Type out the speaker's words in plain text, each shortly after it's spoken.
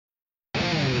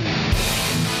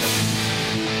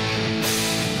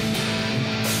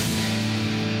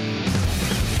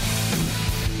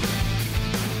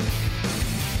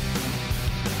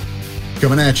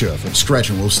Coming at you from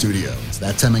Scratch and Wolf Studio. It's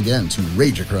that time again to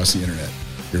rage across the internet.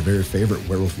 Your very favorite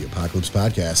Werewolf the Apocalypse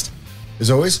podcast.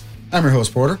 As always, I'm your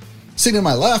host, Porter. Sitting to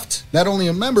my left, not only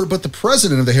a member, but the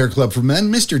president of the Hair Club for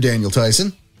Men, Mr. Daniel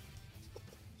Tyson.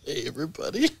 Hey,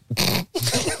 everybody.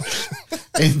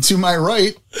 And to my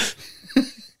right,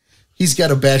 he's got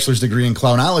a bachelor's degree in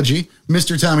clownology,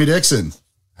 Mr. Tommy Dixon.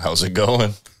 How's it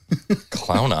going?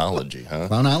 Clownology, huh?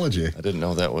 Clownology. I didn't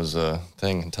know that was a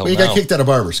thing until well, you now. got kicked out of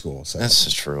barber school. So.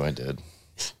 That's true, I did.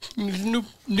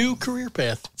 New career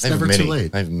path. It's never too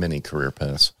late. I have many career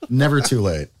paths. Never too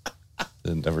late.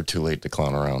 Never too late to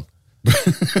clown around.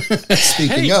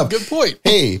 Speaking of, good point.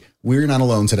 Hey, we're not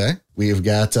alone today. We've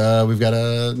got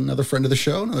another friend of the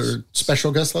show, another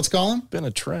special guest. Let's call him. Been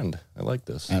a trend. I like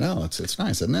this. I know it's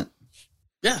nice, isn't it?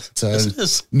 Yeah, it's it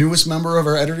is. Newest member of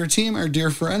our editor team, our dear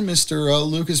friend, Mr.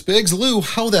 Lucas Biggs. Lou,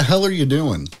 how the hell are you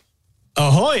doing?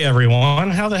 Ahoy,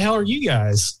 everyone! How the hell are you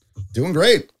guys? Doing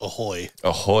great. Ahoy!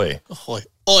 Ahoy! Ahoy!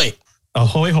 Oi!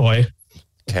 Ahoy! Hoy!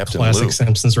 Captain Classic Lou.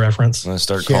 Simpsons reference. I'm gonna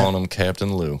start calling him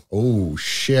Captain Lou. Oh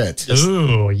shit!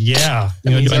 Ooh, yeah.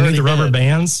 Do I need the rubber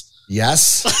bands?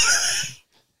 Yes.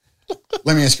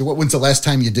 Let me ask you, when's the last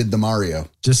time you did the Mario?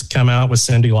 Just come out with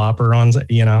Cyndi Lauper on,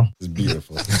 you know. It's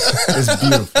beautiful. It's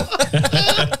beautiful.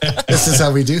 This is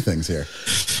how we do things here.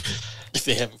 If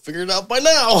they haven't figured it out by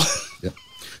now. Yep.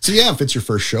 So yeah, if it's your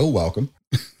first show, welcome.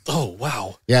 Oh,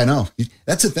 wow. Yeah, I know.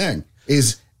 That's the thing,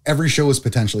 is every show is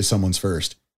potentially someone's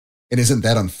first. And isn't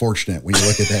that unfortunate when you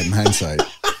look at that in hindsight?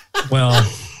 Well,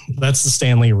 that's the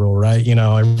Stan Lee rule, right? You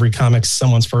know, every comic's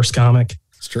someone's first comic.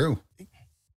 It's true.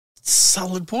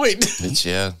 Solid point. It's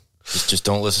just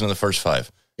don't listen to the first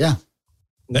 5. Yeah.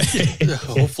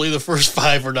 Hopefully the first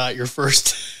 5 are not your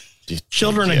first.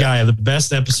 Children of Gaia, the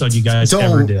best episode you guys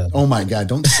ever did. Oh my God,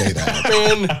 don't say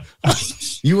that. Man.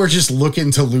 You are just looking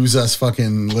to lose us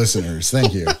fucking listeners.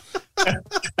 Thank you.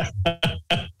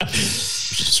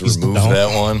 Just remove that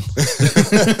one.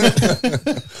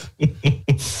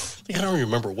 I don't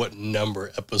remember what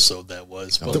number episode that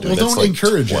was. But don't like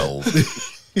encourage 12.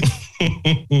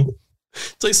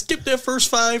 So I skipped that first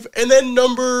 5 and then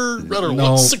number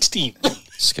 16.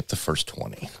 Skip the first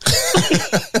 20.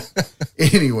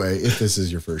 Anyway, if this is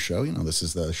your first show, this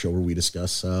is the show where we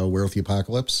discuss Werewolf the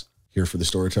Apocalypse, here for the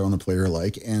storyteller and the player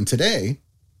alike. And today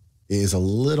is a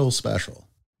little special.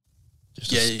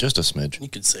 Just a smidge. You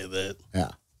could say that. Yeah.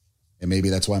 And maybe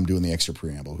that's why I'm doing the extra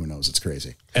preamble. Who knows? It's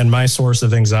crazy. And my source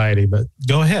of anxiety, but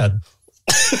go ahead.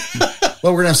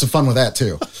 Well, we're going to have some fun with that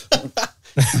too.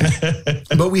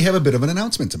 But we have a bit of an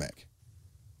announcement to make.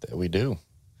 That we do.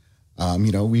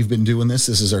 We've been doing this.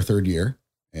 This is our 3rd year,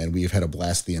 and we've had a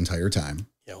blast the entire time.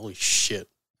 Yeah, holy shit.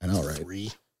 I know, right?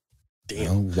 3.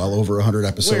 Damn. Well over 100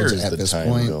 episodes at this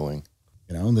point. Going?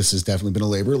 This has definitely been a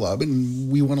labor of love, and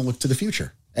we want to look to the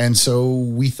future. And so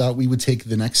we thought we would take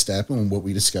the next step, and what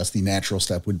we discussed, the natural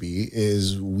step would be,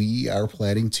 is we are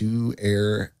planning to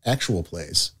air actual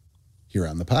plays here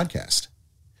on the podcast.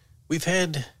 We've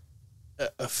had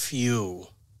a few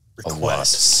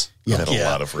requests. A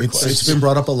lot of requests. It's been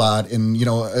brought up a lot. And,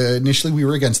 initially we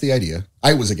were against the idea.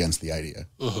 I was against the idea.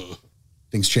 Mm-hmm.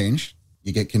 Things change.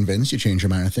 You get convinced. You change your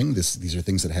mind on things. These are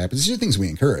things that happen. These are things we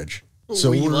encourage. So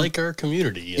we like our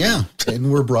community. Yeah.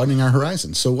 And we're broadening our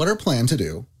horizons. So what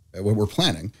we're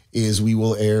planning is we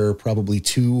will air probably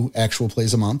 2 actual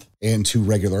plays a month and 2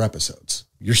 regular episodes.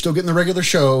 You're still getting the regular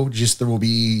show. Just there will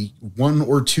be 1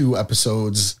 or 2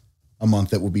 episodes a month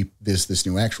that will be this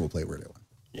new actual play we're doing.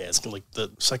 Yeah, it's like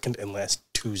the second and last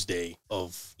Tuesday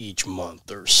of each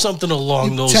month or something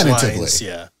along those lines.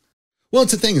 Yeah. Well,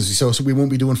 it's the thing is, so we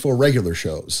won't be doing 4 regular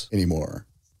shows anymore.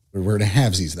 We're going to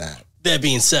halvesies that. That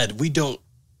being said, we don't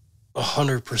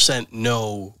 100%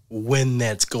 know when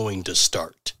that's going to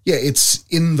start. Yeah, it's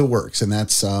in the works, and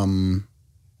that's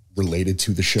related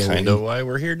to the show. Kind of why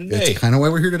we're here today. It's kind of why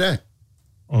we're here today.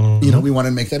 Mm-hmm. We want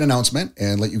to make that announcement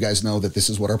and let you guys know that this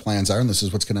is what our plans are and this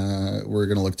is we're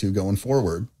gonna look to going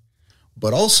forward.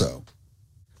 But also,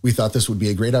 we thought this would be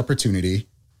a great opportunity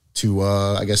to, do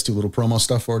a little promo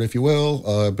stuff for it, if you will,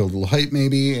 build a little hype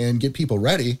maybe, and get people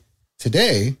ready.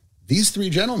 Today, these 3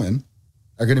 gentlemen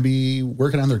are going to be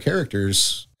working on their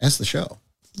characters as the show.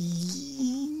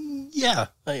 Yeah,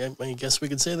 I guess we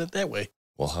could say that way.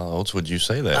 Well, how else would you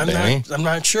say that, Danny? I'm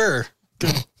not sure.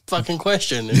 Good fucking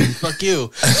question, and fuck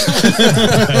you.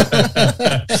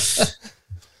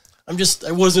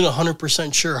 I wasn't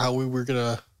 100% sure how we were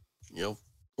gonna,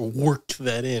 work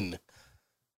that in.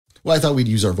 Well, I thought we'd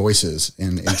use our voices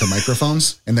into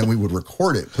microphones, and then we would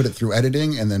record it, put it through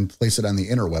editing, and then place it on the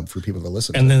interweb for people to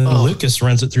listen to. And then Lucas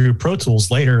runs it through Pro Tools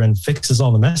later and fixes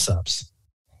all the mess ups.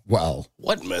 Well,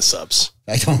 What mess ups?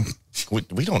 I don't.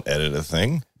 We don't edit a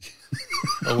thing.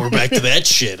 Oh, we're back to that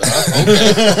shit.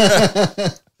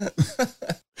 Huh? Okay.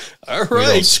 All We don't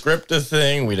right. script a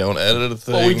thing. We don't edit a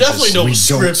thing. Well, we definitely Just- don't We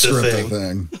script a a thing.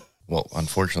 thing. Well,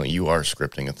 unfortunately, you are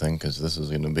scripting a thing because this is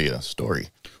going to be a story.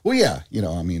 Well, yeah,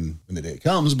 I mean, when the day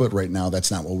comes, but right now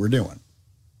that's not what we're doing.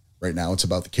 Right now it's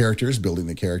about the characters, building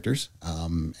the characters.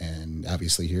 And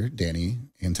obviously here, Danny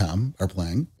and Tom are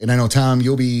playing. And I know, Tom,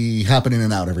 you'll be hopping in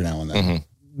and out every now and then.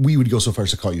 Mm-hmm. We would go so far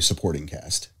as to call you supporting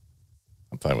cast,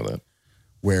 I'm fine with that.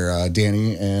 where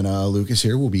Danny and Lucas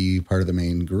here will be part of the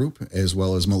main group, as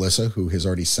well as Melissa, who has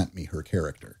already sent me her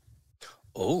character.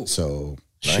 Oh. So,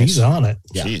 She's on it.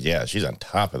 Yeah. She's on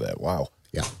top of that. Wow.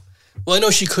 yeah, Well, I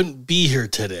know she couldn't be here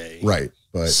today. right.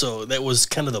 But, So that was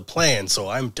kind of the plan. So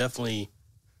I'm definitely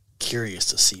curious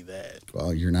to see that.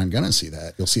 well, you're not going to see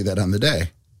that. You'll see that on the day.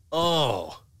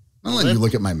 Oh. I'll let you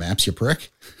look at my maps, you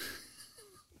prick.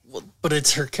 Well, but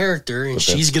it's her character, and But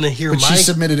she's going to hear But my... she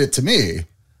submitted it to me,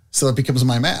 so it becomes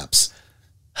my maps.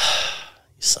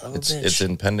 Son of a bitch. It's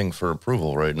impending for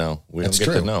approval right now. We That's don't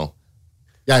get true. to know.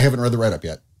 Yeah, I haven't read the write-up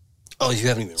yet, Oh, you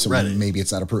haven't even so read it. maybe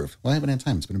it's not approved. Well, I haven't had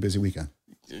time. It's been a busy weekend.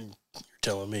 You're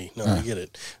telling me. No, I get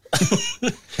it.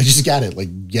 I just got it like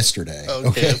yesterday.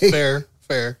 Okay,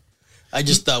 fair. I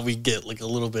just thought we'd get like a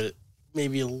little bit,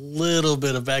 maybe a little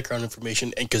bit of background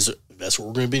information, and because that's what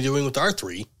we're going to be doing with our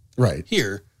three Right.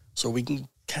 here, so we can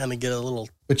kind of get a little.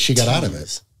 But she got out of it.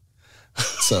 tease.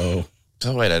 So,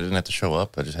 So wait, I didn't have to show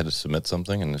up. I just had to submit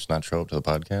something and just not show up to the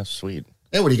podcast. Sweet.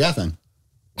 hey, what do you got then?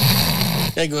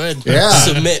 Yeah, go ahead. Yeah.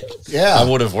 Submit. I Yeah.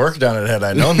 would have worked on it had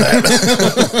I known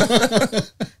that.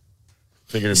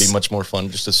 Figured it'd be much more fun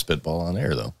just to spitball on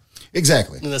air, though.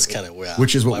 Exactly. And that's kind of where.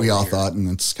 Which is what why we we're all here. thought, and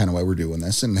that's kind of why we're doing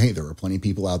this. And hey, there are plenty of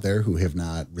people out there who have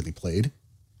not really played.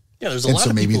 Yeah, there's a And lot so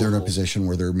of maybe people. they're in a position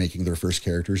where they're making their first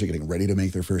characters, they're getting ready to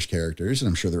make their first characters. And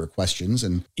I'm sure there are questions.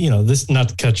 And This, not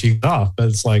to cut you off, but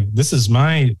it's like, this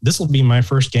will be my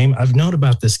first game. I've known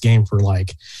about this game for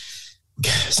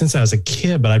since I was a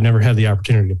kid, but I've never had the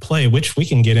opportunity to play, which we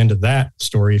can get into that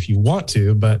story if you want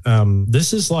to. But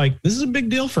this is a big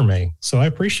deal for me. So I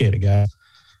appreciate it, guys.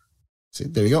 see,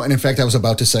 there you go. And in fact, I was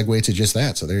about to segue to just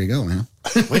that. So there you go, man.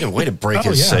 Way to break Oh,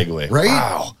 his yeah. segue. Right?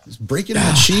 Wow. Just breaking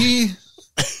out.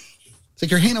 It's like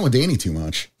you're hanging out with Danny too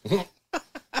much.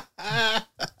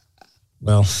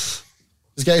 Well,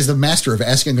 This guy is the master of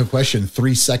asking a question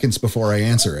 3 seconds before I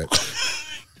answer it.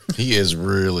 He is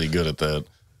really good at that.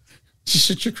 Just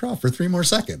shut your craw for 3 more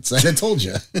seconds. I told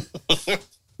you. I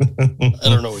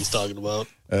don't know what he's talking about.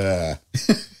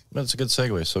 That's a good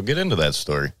segue. So get into that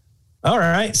story. all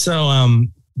right. So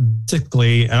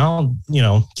basically, and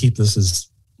I'll, keep this as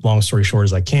long story short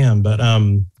as I can, but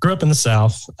grew up in the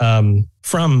South,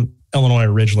 from Illinois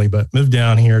originally, but moved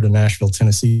down here to Nashville,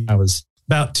 Tennessee. I was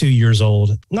about 2 years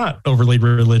old, not overly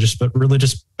religious, but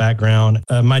religious background.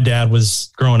 My dad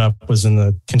was in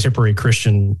the contemporary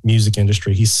Christian music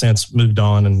industry. He's since moved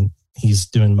on and he's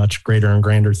doing much greater and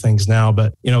grander things now.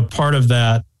 But, part of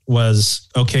that was,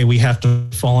 okay, we have to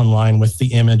fall in line with the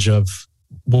image of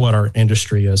what our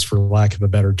industry is, for lack of a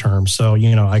better term. So,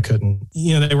 I couldn't,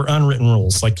 they were unwritten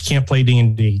rules. Like, you can't play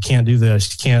D&D, you can't do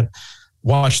this, you can't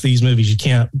watch these movies, you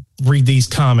can't read these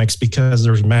comics because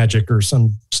there's magic or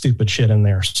some stupid shit in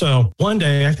there. So one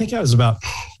day, I think I was about,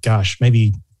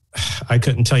 maybe I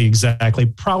couldn't tell you exactly,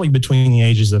 probably between the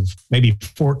ages of maybe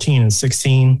 14 and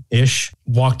 16-ish,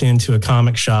 walked into a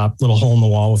comic shop, little hole in the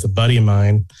wall with a buddy of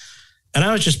mine. And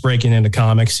I was just breaking into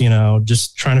comics,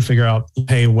 just trying to figure out,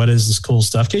 hey, what is this cool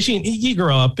stuff? Because you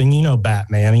grow up and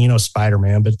Batman and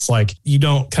Spider-Man, but it's like you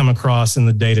don't come across in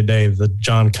the day-to-day the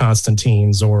John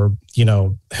Constantines or,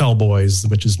 Hellboys,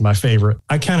 which is my favorite.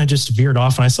 I kind of just veered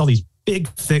off and I saw these big,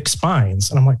 thick spines.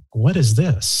 And I'm like, what is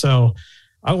this? So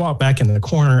I walk back in the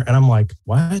corner and I'm like,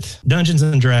 what? Dungeons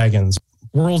and Dragons,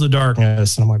 World of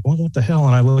Darkness. And I'm like, what the hell?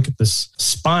 And I look at this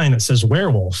spine that says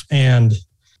werewolf. And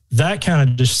that kind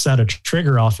of just set a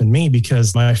trigger off in me,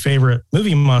 because my favorite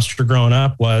movie monster growing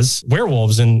up was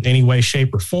werewolves in any way,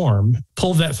 shape, or form.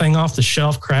 Pulled that thing off the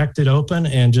shelf, cracked it open,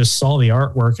 and just saw the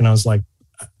artwork. And I was like,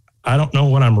 I don't know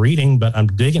what I'm reading, but I'm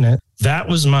digging it. That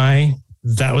was my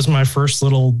first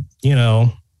little,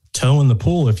 toe in the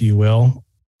pool, if you will,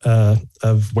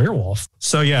 of werewolf.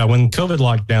 So yeah, when COVID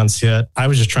lockdowns hit, I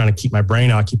was just trying to keep my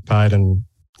brain occupied and,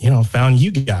 found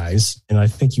you guys. And I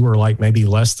think you were like maybe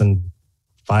less than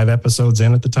 5 episodes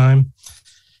in at the time.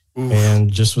 Oof.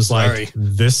 And just was like, Sorry.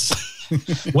 this.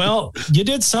 Well, you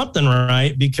did something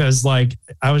right, because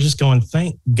I was just going,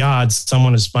 thank God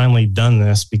someone has finally done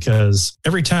this, because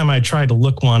every time I tried to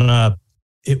look one up,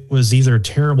 it was either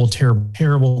terrible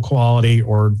quality,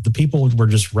 or the people were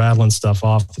just rattling stuff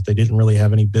off that they didn't really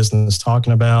have any business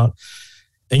talking about.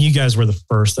 And you guys were the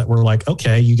first that were like,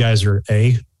 okay, you guys are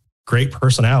A, great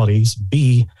personalities,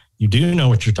 B, you do know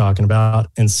what you're talking about,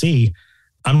 and C,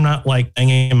 I'm not like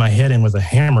banging my head in with a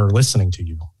hammer listening to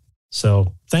you.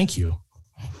 So thank you.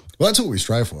 Well, that's what we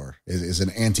strive for, is an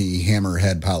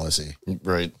anti-hammerhead policy.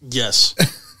 Right. Yes.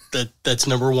 That's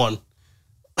number one.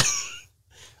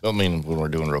 I mean, when we're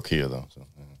doing Rokia, though. So,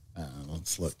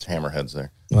 Let's look. it's hammerheads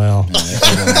there. Well,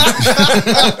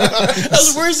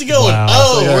 Where's he going? Wow.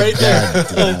 Oh, right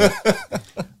there.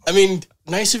 I mean,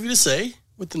 nice of you to say,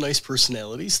 with the nice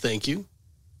personalities. Thank you.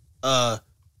 Knowing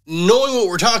what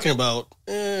we're talking about,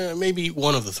 maybe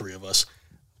one of the three of us.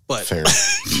 But Fair.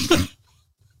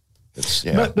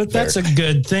 but that's a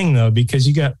good thing, though, because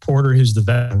you got Porter, who's the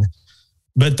veteran.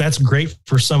 But that's great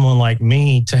for someone like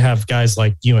me to have guys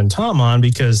like you and Tom on,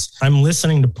 because I'm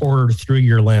listening to Porter through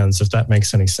your lens, if that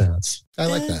makes any sense. I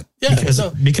like that. Yeah,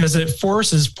 because it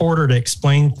forces Porter to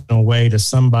explain in a way to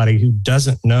somebody who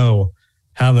doesn't know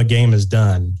how the game is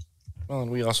done. Well,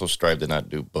 and we also strive to not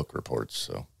do book reports.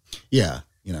 So Yeah.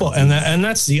 You know, Well, and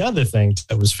that's the other thing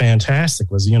that was fantastic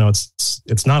was,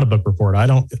 it's not a book report.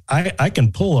 I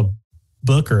can pull a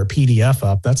book or a PDF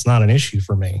up. That's not an issue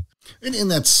for me. and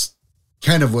that's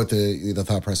kind of what the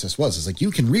thought process was. It's like, you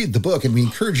can read the book, and we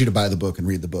encourage you to buy the book and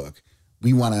read the book.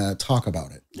 We want to talk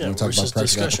about it. We want to talk about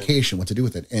practical application, what to do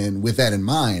with it. And with that in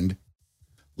mind,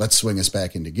 let's swing us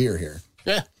back into gear here.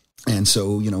 Yeah. And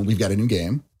so, we've got a new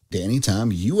game. Danny,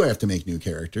 Tom, you have to make new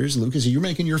characters. Lucas, you're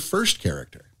making your first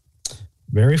character.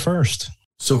 Very first.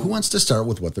 So who wants to start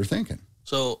with what they're thinking?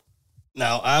 So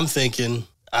now I'm thinking,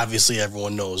 obviously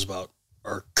everyone knows about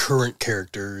our current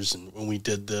characters, and when we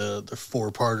did the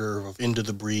 4-parter of Into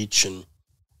the Breach, and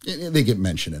They get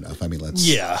mentioned enough. I mean,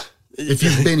 yeah. If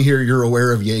you've been here, you're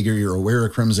aware of Jaeger, you're aware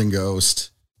of Crimson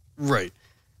Ghost. Right.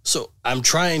 So I'm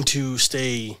trying to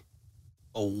stay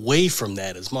away from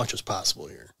that as much as possible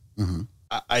here. Mm-hmm.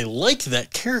 I like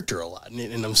that character a lot,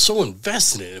 and I'm so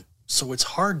invested in it. So it's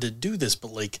hard to do this,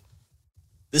 but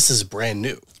this is brand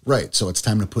new. Right. So it's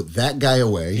time to put that guy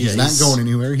away. He's not going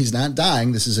anywhere. He's not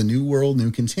dying. This is a new world,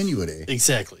 new continuity.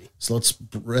 Exactly. So let's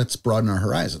broaden our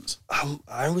horizons.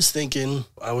 I was thinking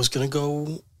I was going to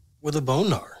go with a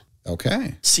Bonar.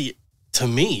 Okay. See, to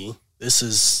me, this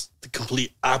is the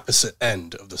complete opposite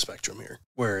end of the spectrum here.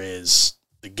 Whereas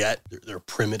the Get, they're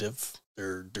primitive.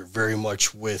 They're very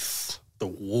much with the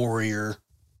warrior.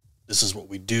 This is what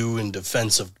we do in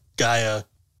defense of Gaia.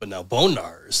 But now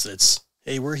Bonars, it's,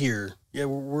 hey, we're here. Yeah,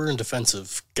 we're in defense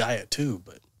of Gaia too,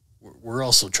 but we're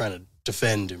also trying to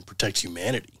defend and protect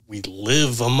humanity. We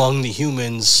live among the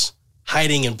humans,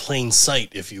 hiding in plain sight,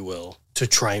 if you will, to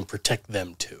try and protect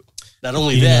them too. Not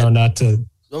only that.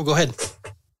 Oh, go ahead.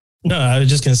 No, I was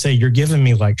just going to say, you're giving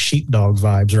me like sheepdog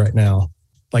vibes right now.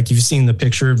 Like, you've seen the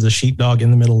picture of the sheepdog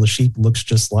in the middle of the sheep, looks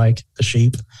just like a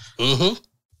sheep. Mm-hmm.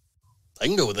 I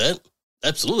can go with that.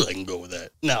 Absolutely, I can go with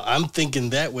that. Now, I'm thinking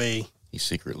that way. He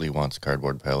secretly wants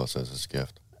Cardboard Palace as his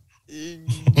gift.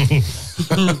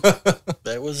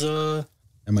 That was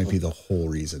That might be the whole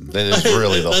reason. That is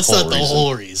really that's whole not the reason.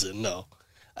 whole reason. No.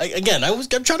 I'm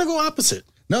trying to go opposite.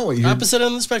 No, Opposite end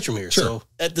of the spectrum here. Sure. So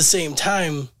at the same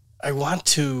time, I want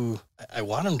him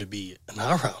to be an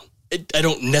all-round. I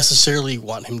don't necessarily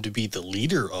want him to be the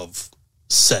leader of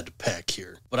said pack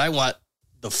here, but I want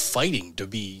the fighting to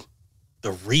be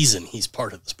the reason he's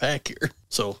part of this pack here.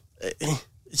 So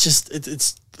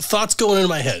it's thoughts going into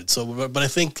my head. So, but I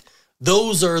think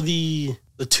those are the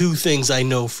two things I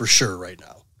know for sure right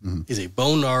now. Mm-hmm. He's a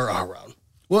Bonar all-round.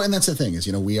 Well, and that's the thing is,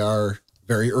 we are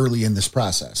very early in this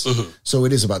process. Mm-hmm. So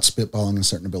it is about spitballing and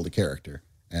starting to build a character.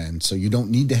 And so you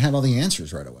don't need to have all the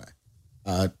answers right away.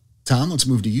 Tom, let's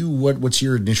move to you. What's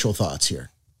your initial thoughts here?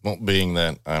 Well, being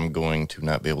that I'm going to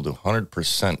not be able to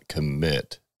 100%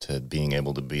 commit to being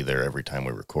able to be there every time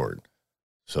we record.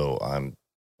 So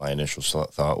my initial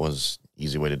thought was,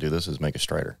 easy way to do this is make a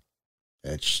Strider.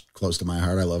 It's close to my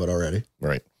heart. I love it already.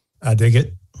 Right. I dig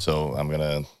it. So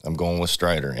I'm going with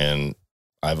Strider, and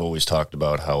I've always talked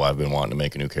about how I've been wanting to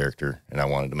make a new character, and I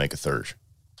wanted to make a Thurge.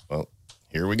 Well,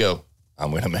 here we go. I'm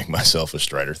going to make myself a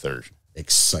Strider Thurge.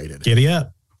 Excited. Giddy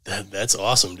up. That's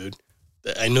awesome, dude.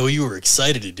 I know you were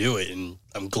excited to do it, and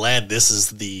I'm glad this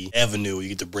is the avenue you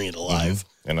get to bring it alive.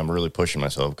 Mm-hmm. And I'm really pushing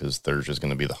myself because Thurge is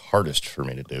going to be the hardest for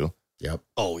me to do. Yep.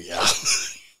 Oh, yeah.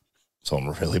 So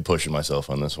I'm really pushing myself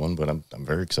on this one, but I'm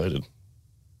very excited.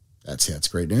 That's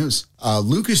great news.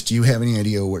 Lucas, do you have any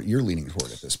idea what you're leaning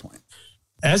toward at this point?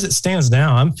 As it stands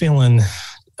now, I'm feeling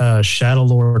Shadow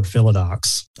Lord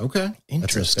Philodox. Okay.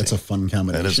 Interesting. That's a fun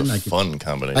combination. That is a fun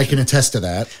combination. I can attest to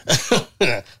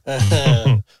that.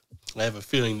 I have a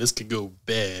feeling this could go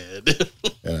bad.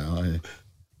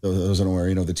 Those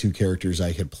unaware, the two characters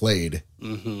I had played,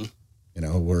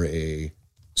 were a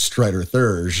Strider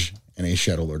Thurge and a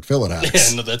Shadow Lord Philodox.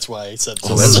 Yeah, no, that's why I said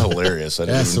so that's hilarious.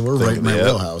 So we're right in my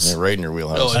wheelhouse. Yeah, right in your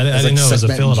wheelhouse. Oh, I didn't know it was a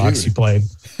Sekhmet and Philodox Jude. you played.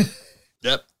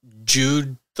 Yep.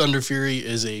 Jude Thunder Fury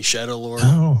is a Shadow Lord.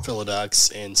 Oh.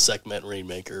 Philodox and Sekhmet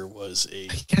Rainmaker was a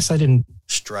I guess I didn't.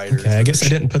 Strider. Okay, I guess I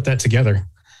didn't put that together.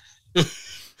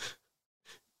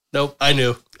 Nope, I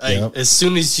knew. Yep. As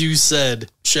soon as you said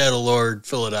Shadow Lord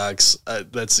Philodox,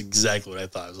 that's exactly what I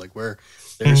thought. I was like,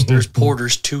 there's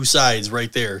Porter's two sides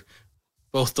right there.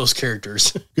 Both those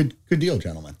characters. Good deal,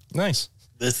 gentlemen. Nice.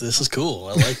 This is cool.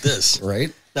 I like this.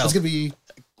 Right? Now, It's going to be...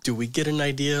 do we get an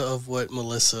idea of what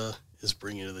Melissa is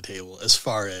bringing to the table as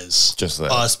far as Just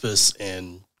that. Auspice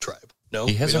and Tribe? No,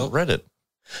 He we hasn't don't? read it.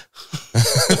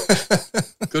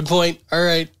 Good point. All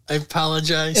right. I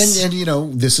apologize.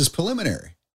 And this is preliminary.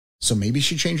 So maybe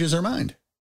she changes her mind.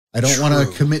 I don't want to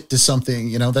True. commit to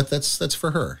something, that's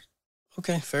for her.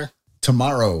 Okay, fair.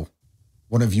 Tomorrow,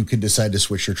 one of you could decide to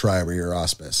switch your tribe or your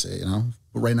auspice,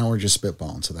 But right now we're just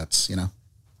spitballing. So that's,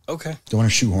 Okay, don't want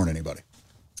to shoehorn anybody.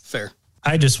 fair.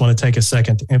 I just want to take a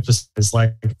second to emphasize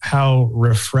like how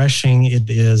refreshing it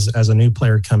is as a new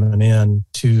player coming in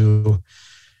to,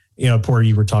 Porter,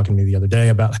 you were talking to me the other day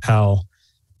about how,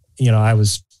 I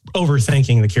was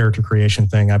overthinking the character creation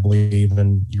thing, I believe.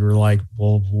 And you were like,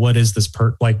 well, what is this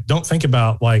don't think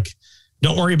about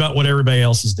don't worry about what everybody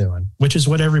else is doing, which is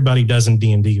what everybody does in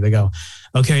D&D. They go,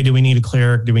 okay, do we need a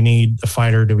cleric? Do we need a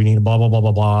fighter? Do we need a blah, blah, blah,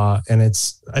 blah, blah? And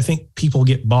I think people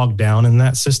get bogged down in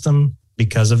that system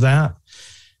because of that.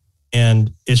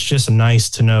 And it's just nice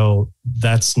to know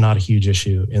that's not a huge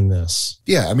issue in this.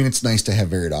 Yeah. I mean, it's nice to have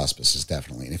varied auspices,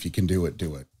 definitely. And if you can do it,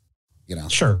 do it,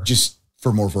 Sure. just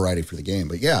for more variety for the game.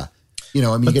 But yeah, you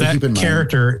got But to that keep in mind.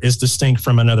 character is distinct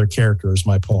from another character is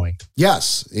my point.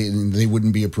 Yes. And they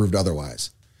wouldn't be approved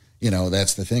otherwise.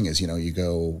 That's the thing is, you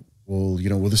go, well,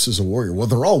 this is a warrior. Well,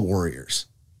 they're all warriors.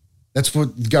 That's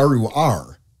what Garu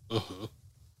are.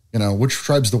 Which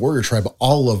tribe's the warrior tribe?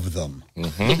 All of them.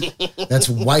 That's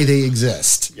why they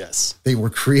exist. Yes. They were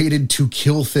created to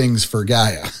kill things for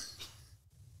Gaia.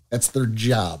 That's their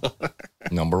job.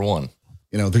 Number one.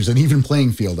 There's an even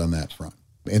playing field on that front.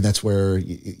 And that's where,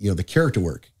 the character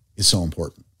work is so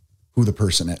important. Who the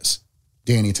person is.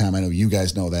 Danny, Tom, I know you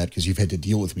guys know that because you've had to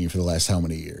deal with me for the last how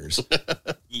many years?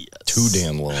 Yes. Too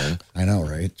damn long. I know,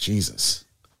 right? Jesus.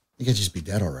 You could just be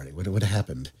dead already. What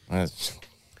happened?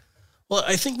 Well,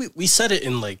 I think we said it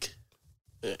in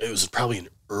it was probably an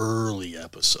early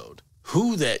episode.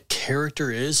 Who that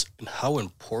character is and how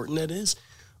important that is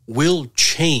will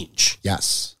change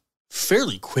Yes.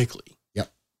 fairly quickly.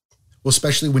 Well,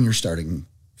 especially when you're starting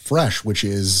fresh, which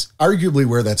is arguably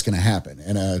where that's going to happen.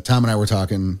 And Tom and I were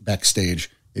talking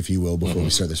backstage, if you will, before we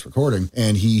start this recording.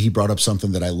 And he brought up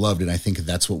something that I loved. And I think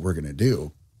that's what we're going to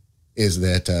do is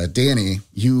that Danny,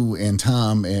 you and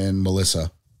Tom and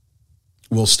Melissa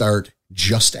will start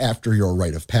just after your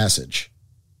rite of passage.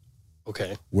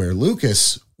 Okay. Where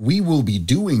Lucas, we will be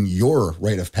doing your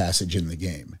rite of passage in the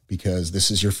game because this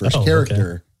is your first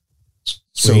character. Okay.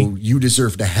 So Sweet. you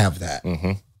deserve to have that.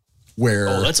 Where,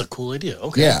 Oh, that's a cool idea.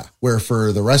 Okay. yeah, where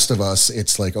for the rest of us,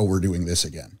 it's like, oh, we're doing this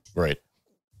again. Right.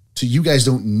 So you guys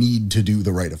don't need to do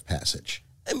the rite of passage.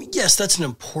 I mean, yes, that's an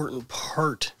important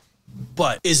part,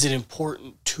 but is it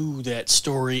important to that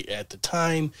story at the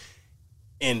time?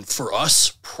 And for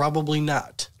us, probably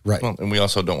not. Right. Well, and we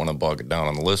also don't want to bog it down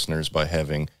on the listeners by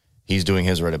having he's doing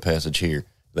his rite of passage here.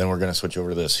 Then we're going to switch over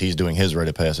to this. He's doing his rite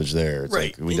of passage there. It's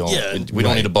Right. like we don't Yeah. we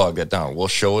don't need to bog that down. We'll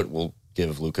show it. We'll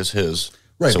give Lucas his.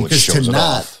 Right, So it because shows to it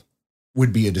not off.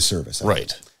 would be a disservice. I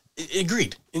Right. think.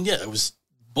 Agreed. And yeah, it was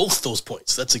both those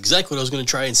points. That's exactly what I was going to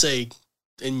try and say.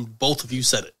 And both of you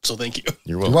said it. So thank you.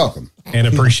 You're You're welcome. welcome. And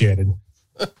appreciated.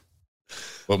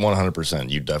 But 100%,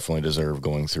 you definitely deserve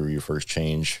going through your first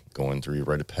change, going through your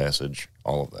rite of passage,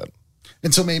 all of that.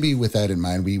 And so maybe with that in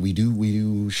mind, we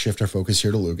do shift our focus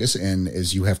here to Lucas. And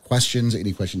as you have questions,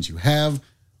 any questions you have,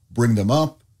 bring them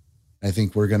up. I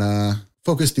think we're going to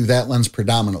focus through that lens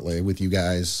predominantly with you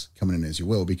guys coming in as you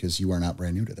will, because you are not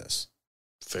brand new to this.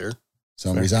 Fair.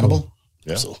 Sound Very reasonable? cool.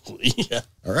 Yeah. Absolutely. Yeah.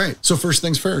 All right. So first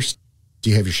things first, do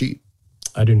you have your sheet?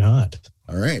 I do not.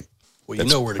 All right. Well, you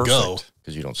know where to go.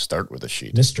 Because you don't start with a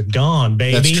sheet. Mr. Gone,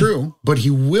 baby. That's true, but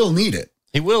he will need it.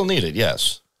 He will need it,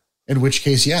 yes. In which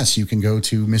case, yes, you can go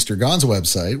to Mr. Gone's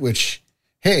website, which,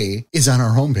 hey, is on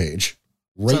our homepage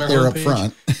right on our there up homepage.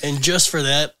 front. And just for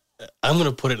that, I'm going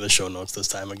to put it in the show notes this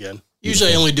time again.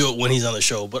 Usually I only do it when he's on the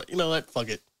show, but you know what? Fuck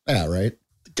it. Yeah, right.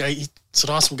 The guy, he's an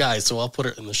awesome guy, so I'll put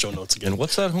it in the show notes again. And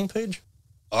what's that homepage?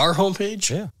 Our homepage?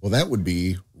 Yeah. Well, that would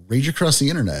be Rage Across the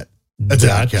Internet.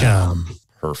 .com.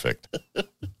 Perfect.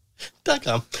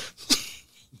 .com.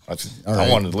 I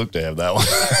wanted Luke to have that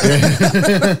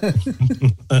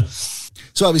one.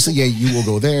 So obviously, yeah, you will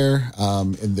go there,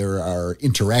 and there are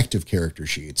interactive character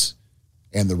sheets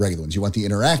and the regular ones. You want the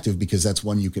interactive because that's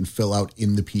one you can fill out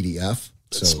in the PDF.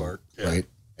 That's smart. Yeah. Right?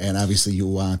 And obviously you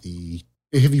want you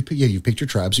picked your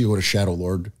tribe, so you go to Shadow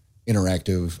Lord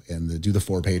Interactive and do the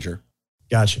 4-pager.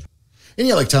 Gotcha. And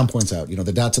yeah, like Tom points out,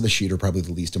 the dots of the sheet are probably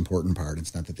the least important part.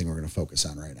 It's not the thing we're going to focus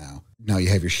on right now. Now you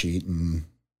have your sheet and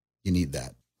you need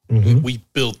that. Mm-hmm. We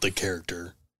built the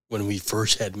character when we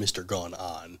first had Mr. Gone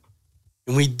on.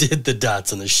 And we did the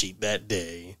dots on the sheet that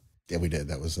day. Yeah, we did.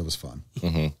 That was fun.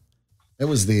 Mm-hmm. That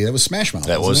was Smash Mouth.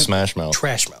 That was Smash Mouth.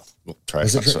 Trash Mouth.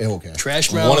 Trash Mouth. Okay.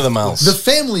 Trash Mouth. One of the mouths. The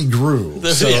family grew.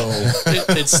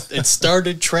 It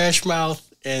started Trash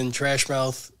Mouth, and Trash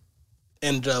Mouth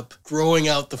ended up growing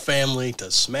out the family to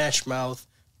Smash Mouth,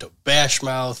 to Bash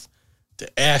Mouth,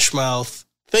 to Ash Mouth.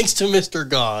 Thanks to Mr.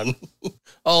 Gone.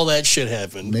 All that shit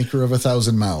happened. Maker of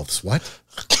 1,000 mouths. What?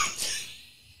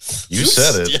 You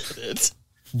said it.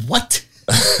 What?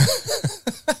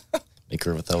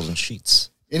 Maker of 1,000 sheets.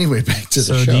 Anyway, back to the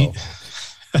So show.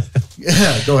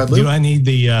 Yeah, go ahead, Luke. Do I need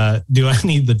the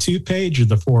 2-page or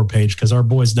the 4-page? Because our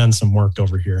boy's done some work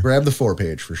over here. Grab the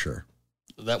 4-page for sure.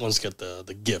 That one's got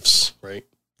the gifts, right?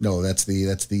 No, that's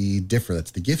the different.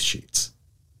 That's the gift sheets.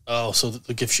 Oh, so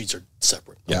the gift sheets are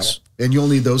separate. Yes. And you'll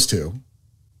need those too.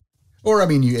 Or, I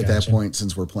mean, at that Gotcha. point,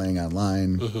 since we're playing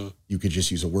online, Mm-hmm. you could just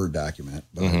use a Word document.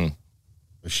 But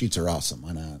the sheets are awesome.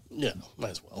 Why not Yeah, might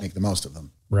as well. make the most of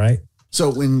them? Right. So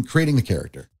when creating the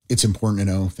character, it's important to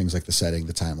know things like the setting,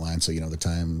 the timeline. So, the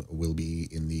time will be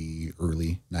in the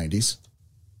early 90s,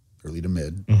 early to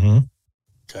mid. Mm-hmm.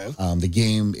 Okay. The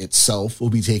game itself will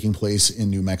be taking place in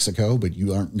New Mexico, but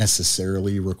you aren't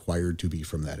necessarily required to be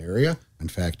from that area. In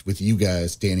fact, with you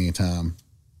guys, Danny and Tom,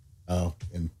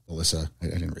 and Melissa, I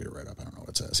didn't read it right up. I don't know what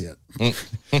it says yet.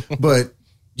 But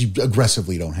you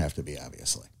aggressively don't have to be,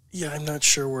 obviously. Yeah, I'm not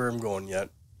sure where I'm going yet.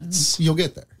 You'll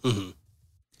get there. Mm-hmm.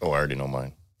 Oh, I already know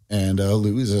mine. And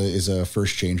Lou is a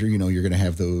first changer. You're going to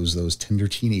have those tender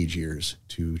teenage years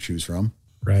to choose from.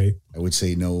 Right. I would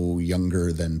say no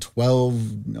younger than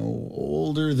 12, no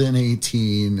older than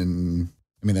 18. And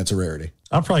I mean, that's a rarity.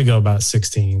 I'll probably go about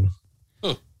 16.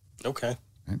 Okay.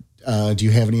 Do you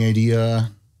have any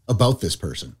idea about this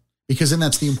person? Because then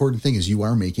that's the important thing is you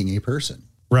are making a person.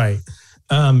 Right.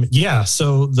 Yeah.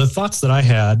 So the thoughts that I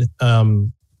had,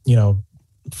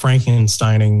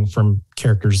 Frankensteining from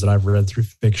characters that I've read through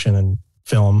fiction and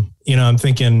film, I'm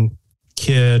thinking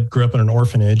kid grew up in an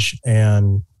orphanage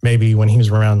and maybe when he was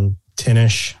around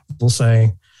 10-ish, we'll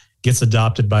say, gets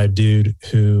adopted by a dude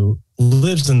who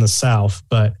lives in the South,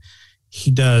 but he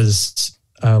does,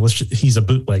 he's a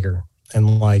bootlegger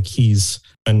and he's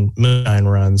in Moonshine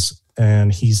runs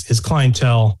and his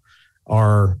clientele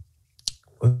are,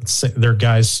 let's say they're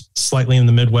guys slightly in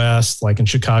the Midwest, like in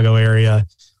Chicago area,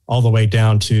 all the way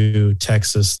down to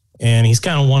Texas. And he's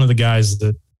kind of one of the guys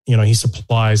that, he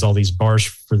supplies all these bars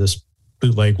for this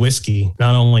bootleg whiskey.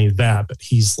 Not only that, but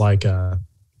he's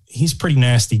he's a pretty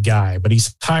nasty guy, but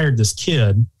he's hired this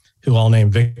kid who I'll name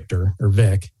Victor or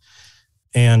Vic.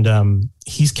 And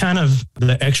he's kind of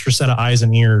the extra set of eyes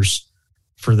and ears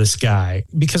for this guy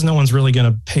because no one's really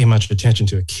going to pay much attention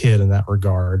to a kid in that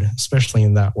regard, especially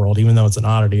in that world. Even though it's an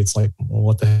oddity, it's like, well,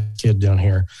 what the heck, kid down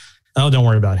here? Oh, don't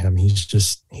worry about him.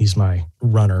 He's my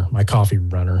runner, my coffee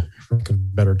runner, for a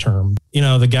better term.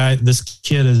 This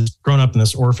kid has grown up in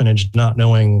this orphanage not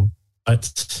knowing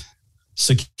what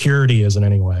security is in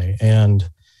any way. And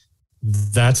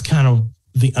that's kind of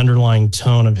the underlying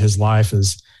tone of his life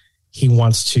is he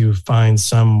wants to find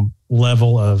some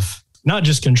level of not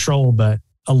just control, but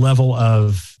a level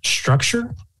of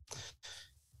structure.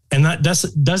 And that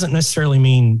doesn't necessarily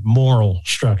mean moral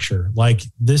structure. Like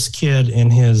this kid in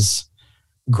his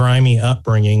grimy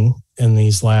upbringing in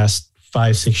these last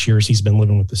 5-6 years, he's been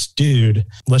living with this dude.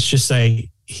 Let's just say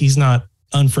he's not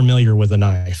unfamiliar with a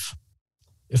knife,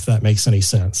 if that makes any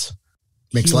sense.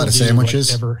 Makes a lot of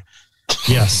sandwiches.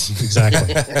 Yes,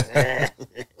 exactly.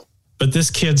 But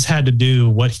this kid's had to do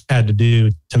what he had to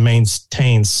do to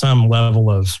maintain some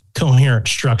level of coherent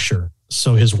structure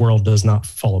so his world does not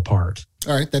fall apart.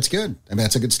 All right, that's good. I mean,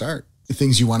 that's a good start. The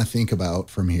things you want to think about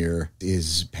from here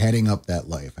is padding up that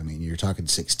life. I mean, you're talking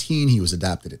 16, he was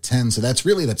adopted at 10. So that's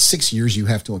 6 years you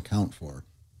have to account for.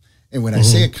 And when I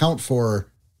say account for,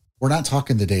 we're not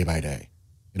talking the day by day.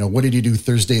 what did you do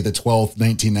Thursday the 12th,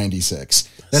 1996?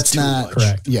 That's not much.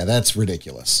 Correct. Yeah, that's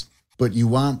ridiculous. But you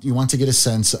want to get a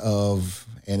sense of,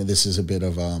 and this is a bit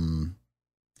of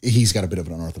he's got a bit of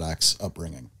an unorthodox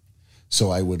upbringing. So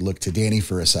I would look to Danny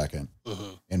for a second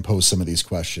and pose some of these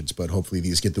questions, but hopefully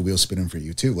these get the wheel spinning for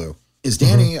you too, Lou. Is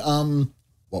Danny,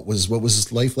 what was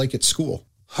his life like at school?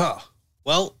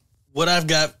 Well, what I've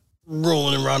got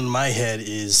rolling around in my head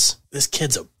is this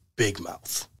kid's a big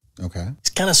mouth. Okay. He's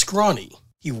kind of scrawny.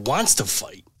 He wants to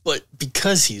fight, but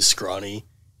because he's scrawny,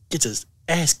 gets his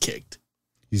ass kicked.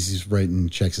 He's writing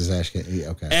checks his ass.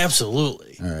 Okay.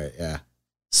 Absolutely. All right. Yeah.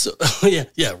 So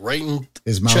yeah, writing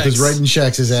his mouth checks, is writing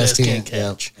checks. His ass can't can't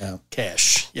catch. Yeah.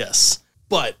 Cash. Yes,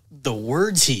 but the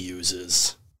words he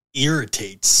uses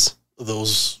irritates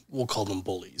those. We'll call them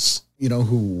bullies. You know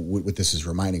what this is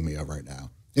reminding me of right now,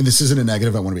 and this isn't a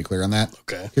negative. I want to be clear on that.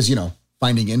 Okay. Because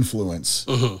finding influence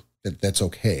that's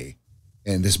okay,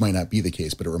 and this might not be the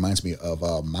case, but it reminds me of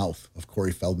Mouth of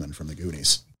Corey Feldman from the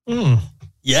Goonies.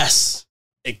 Yes,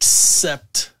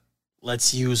 except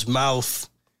let's use Mouth.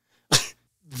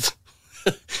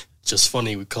 Just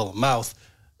funny we call him Mouth,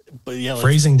 but yeah,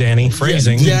 Phrasing, Danny.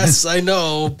 Phrasing. Yes, I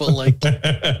know, but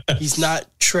he's not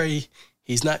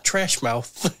Trash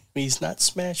Mouth. He's not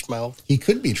Smash Mouth. He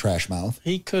could be Trash Mouth.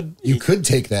 He could. You could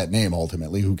take that name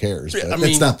ultimately. Who cares? But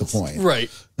that's not the point, right?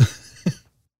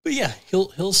 But yeah,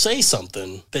 he'll say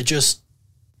something that just,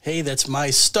 hey, that's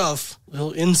my stuff.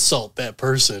 He'll insult that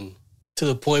person to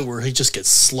the point where he just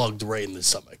gets slugged right in the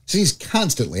stomach. So he's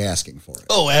constantly asking for it.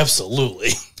 Oh, absolutely.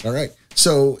 All right.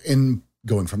 So in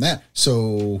going from that,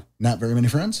 so not very many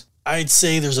friends I'd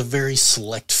say there's a very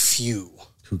select few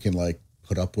who can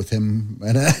put up with him,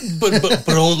 but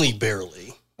only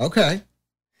barely. Okay.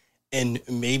 And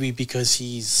maybe because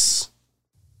he's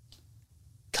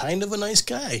kind of a nice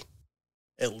guy,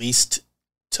 at least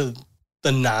to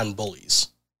the non-bullies.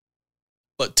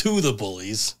 But to the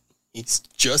bullies, he's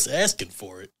just asking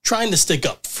for it, trying to stick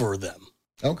up for them.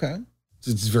 Okay.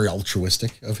 It's very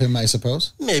altruistic of him, I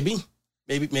suppose. Maybe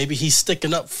he's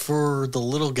sticking up for the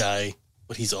little guy,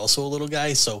 but he's also a little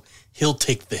guy, so he'll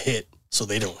take the hit so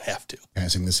they don't have to.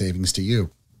 Passing the savings to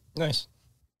you. Nice.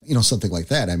 Something like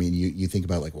that. I mean, you think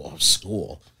about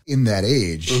school in that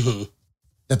age,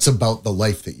 that's about the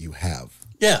life that you have.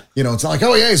 Yeah. It's not like,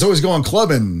 oh yeah, he's always going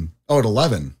clubbing. Oh, at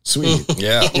 11. Sweet.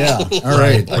 Yeah. Yeah. All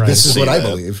right. Right. This is what I that.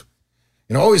 believe.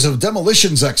 He's a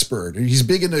demolitions expert. He's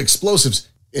big into explosives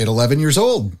at 11 years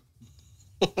old.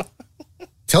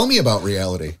 Tell me about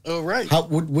reality. Oh, right.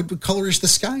 What color is the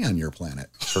sky on your planet?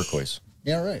 Turquoise.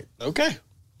 Yeah, right. Okay.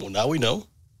 Well, now we know.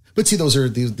 But see,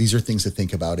 these are things to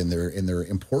think about, and they're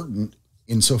important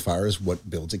insofar as what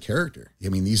builds a character. I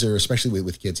mean, these are, especially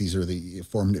with kids, these are the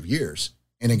formative years.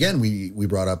 And again, we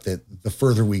brought up that the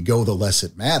further we go, the less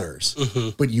it matters.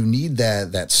 But you need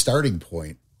that starting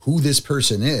point. Who this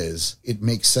person is, it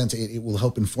makes sense. It will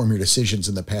help inform your decisions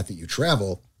in the path that you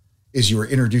travel as you are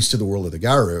introduced to the world of the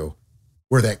Garu,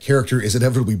 where that character is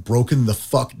inevitably broken the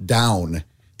fuck down.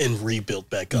 And rebuilt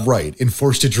back up. Right. And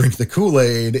forced to drink the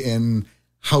Kool-Aid. And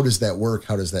how does that work?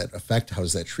 How does that affect? How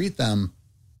does that treat them?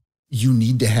 You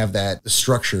need to have that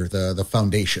structure, the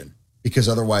foundation, because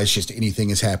otherwise just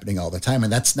anything is happening all the time.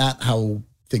 And that's not how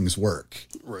things work.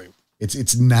 Right.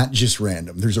 It's not just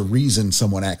random. There's a reason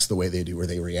someone acts the way they do or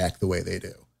they react the way they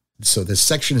do. So this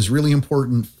section is really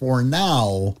important for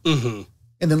now. And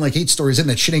then 8 stories in,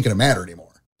 that shit ain't going to matter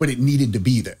anymore. But it needed to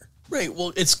be there. Right.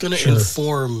 Well, it's going to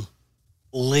inform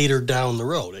later down the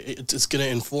road. It's going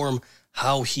to inform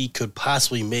how he could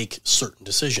possibly make certain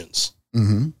decisions.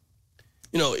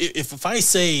 If I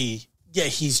say, yeah,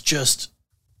 he's just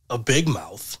a big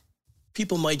mouth,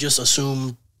 people might just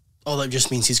assume, oh, that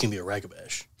just means he's going to be a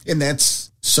ragabash. And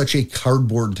that's such a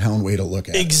cardboard town way to look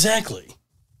at it. Exactly.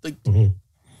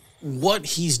 What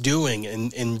he's doing,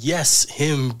 and yes,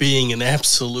 him being an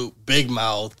absolute big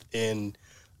mouth, and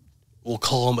we'll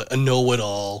call him a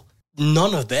know-it-all,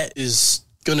 none of that is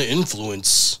going to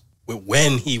influence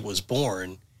when he was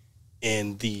born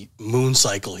and the moon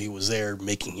cycle he was there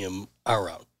making him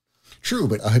around. True,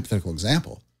 but a hypothetical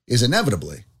example is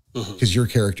inevitably, because your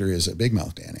character is a big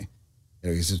mouth, Danny.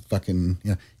 He's a fucking,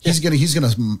 he's gonna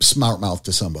smart mouth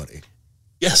to somebody.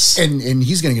 Yes. And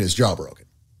he's gonna get his jaw broken.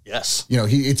 Yes.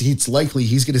 It's likely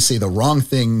he's gonna say the wrong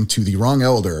thing to the wrong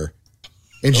elder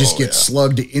and just get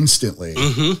slugged instantly.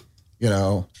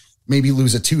 Maybe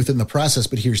lose a tooth in the process.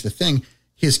 But here's the thing.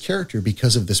 His character,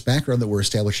 because of this background that we're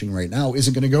establishing right now,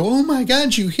 isn't going to go, oh my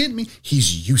God, you hit me.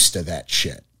 He's used to that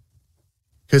shit.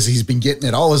 Because he's been getting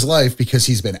it all his life because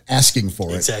he's been asking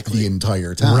for it the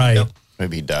entire time. Right.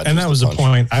 Maybe he dodges. And that was the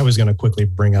point I was going to quickly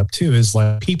bring up too, is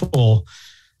people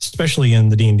especially in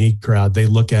the D&D crowd, they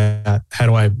look at how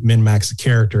do I min-max a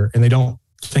character, and they don't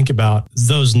think about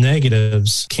those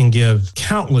negatives can give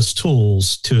countless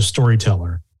tools to a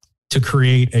storyteller to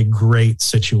create a great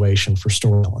situation for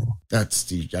storytelling.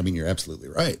 You're absolutely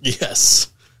right.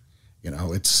 Yes.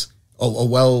 It's a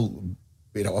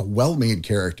well-made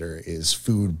character is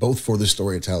food both for the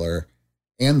storyteller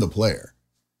and the player.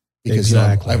 Because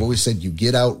exactly. I've always said you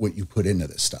get out what you put into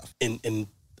this stuff. And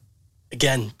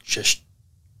again, just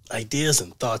ideas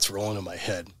and thoughts rolling in my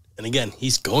head. And again,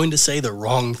 he's going to say the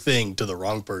wrong thing to the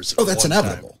wrong person. Oh, that's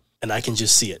inevitable. Time. And I can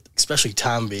just see it, especially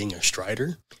Tom being a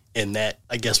Strider, and that,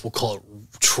 I guess we'll call it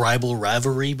tribal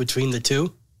rivalry between the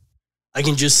two. I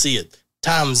can just see it.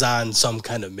 Tom's on some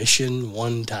kind of mission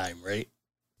one time, right?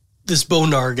 This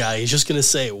Bonar guy, he's just going to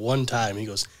say it one time. He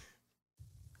goes,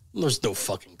 there's no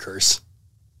fucking curse.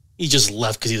 He just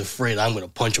left because he's afraid I'm going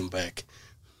to punch him back.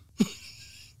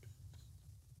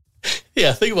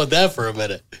 Yeah, think about that for a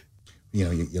minute.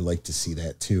 You like to see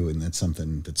that too. And that's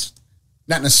something that's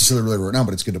not necessarily really right now,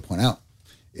 but it's good to point out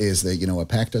is that, a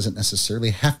pack doesn't necessarily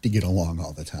have to get along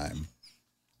all the time.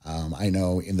 I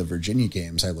know in the Virginia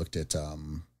games, I looked at,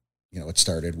 it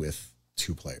started with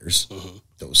 2 players. Mm-hmm.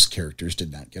 Those characters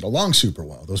did not get along super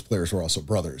well. Those players were also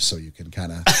brothers. So you can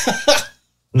kind of,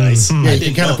 nice. Yeah, you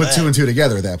can kind of put 2 and 2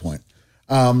 together at that point.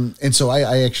 And so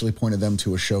I actually pointed them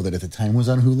to a show that at the time was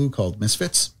on Hulu called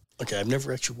Misfits. Okay, I've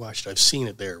never actually watched it. I've seen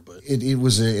it there, but it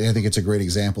was I think it's a great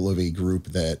example of a group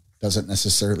that doesn't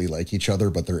necessarily like each other,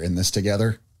 but they're in this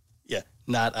together. Yeah,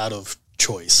 not out of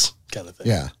choice kind of thing.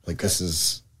 Yeah, This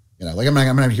is, I'm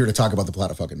not here to talk about the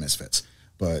plot of fucking Misfits,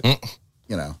 but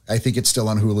I think it's still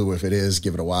on Hulu. If it is,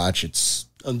 give it a watch.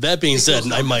 That being said,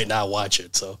 I might not watch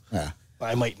it, so yeah,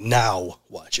 I might now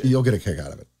watch it. You'll get a kick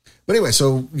out of it. But anyway,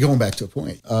 so going back to a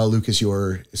point, Lucas,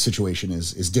 your situation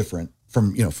is different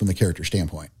from the character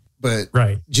standpoint. But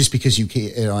right. Just because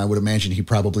I would imagine he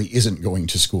probably isn't going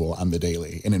to school on the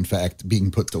daily. And in fact,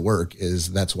 being put to work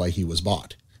that's why he was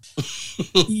bought.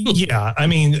 Yeah. I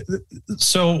mean,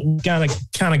 so kind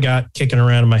of got kicking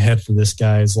around in my head for this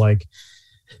guy is like,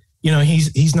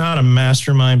 he's not a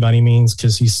mastermind by any means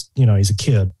because he's a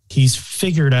kid. He's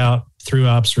figured out through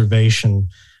observation,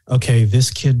 okay, this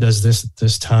kid does this at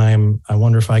this time. I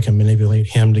wonder if I can manipulate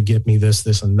him to get me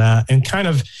this, and that. And kind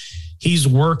of, he's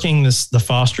working the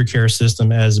foster care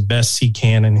system as best he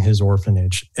can in his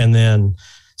orphanage. And then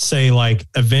say like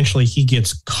eventually he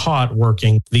gets caught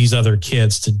working these other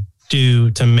kids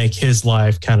to make his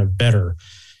life kind of better.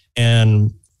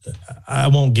 And I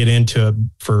won't get into it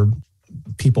for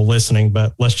people listening,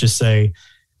 but let's just say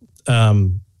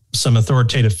some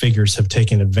authoritative figures have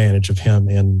taken advantage of him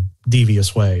in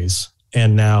devious ways.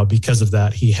 And now because of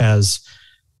that, he has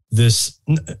this,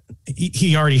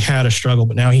 he already had a struggle,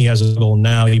 but now he has a struggle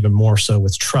now even more so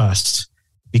with trust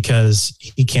because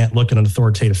he can't look at an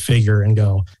authoritative figure and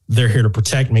go, they're here to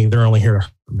protect me. They're only here to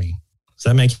hurt me. Does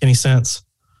that make any sense?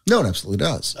 No, it absolutely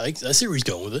does. I see where he's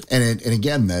going with it. And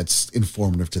again, that's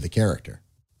informative to the character.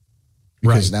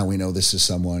 Because now we know this is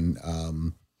someone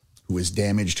who is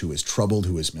damaged, who is troubled,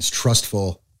 who is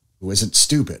mistrustful, who isn't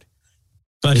stupid.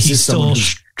 But this he's still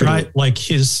like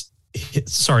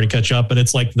sorry to cut you up, but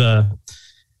it's like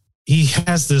he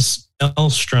has this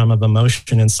maelstrom of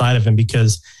emotion inside of him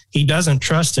because he doesn't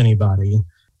trust anybody,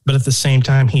 but at the same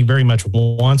time, he very much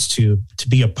wants to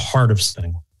be a part of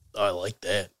something. Oh, I like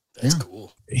that. That's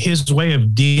cool. His way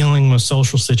of dealing with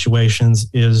social situations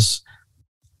is,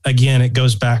 again, it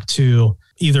goes back to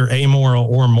either amoral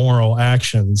or moral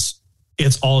actions.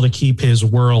 It's all to keep his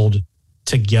world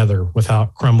together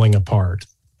without crumbling apart,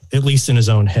 at least in his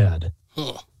own head.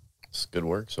 Huh. It's good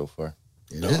work so far.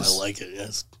 It is. I like it.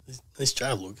 Yes. Nice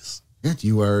job, Lucas. Yeah,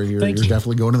 you're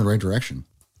definitely going in the right direction.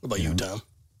 What about you, Tom?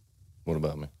 What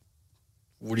about me?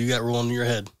 What do you got rolling in your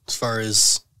head as far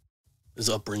as his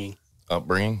upbringing?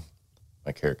 Upbringing?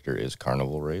 My character is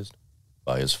carnival raised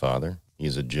by his father.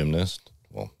 He's a gymnast,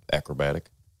 acrobatic,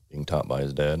 being taught by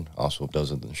his dad, also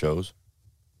does it in shows.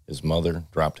 His mother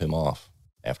dropped him off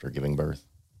after giving birth.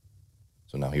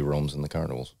 So now he roams in the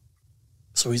carnivals.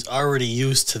 So he's already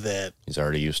used to that. He's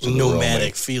already used to the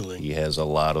nomadic feeling. He has a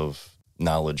lot of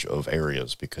knowledge of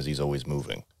areas because he's always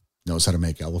moving. Knows how to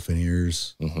make elephant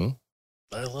ears. Mm-hmm.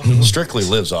 I love it. Strictly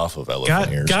lives off of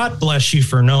elephant ears. God bless you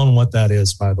for knowing what that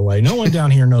is, by the way. No one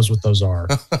down here knows what those are.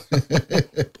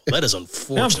 That is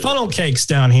unfortunate. Now, funnel cakes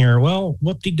down here. Well,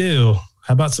 whoop-de-doo.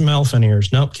 How about some elephant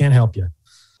ears? Nope, can't help you.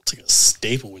 It's like a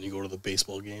staple when you go to the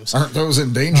baseball games. Aren't those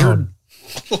endangered?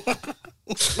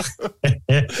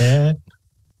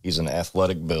 He's an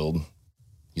athletic build.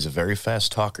 He's a very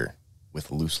fast talker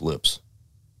with loose lips.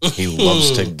 He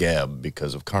loves to gab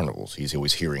because of carnivals. He's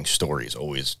always hearing stories,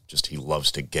 he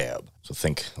loves to gab. So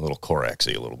think a little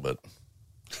Coraxy a little bit.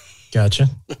 Gotcha.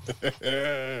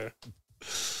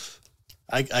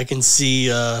 I can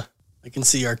see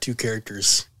our two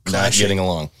characters Not clashing. getting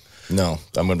along. No,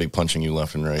 I'm going to be punching you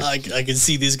left and right. I can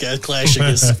see these guys clashing.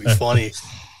 This would be funny.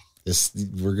 It's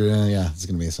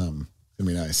gonna be something. It's gonna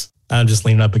be nice. I'm just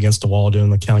leaning up against a wall doing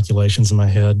the calculations in my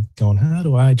head, going, how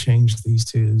do I change these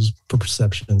two's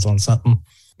perceptions on something?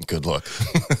 Good luck.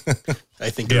 I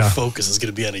think their focus is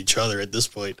going to be on each other at this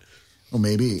point. Well,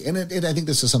 maybe. And I think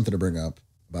this is something to bring up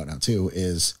about now too,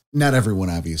 is not everyone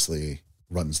obviously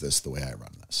runs this the way I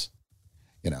run this,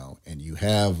 and you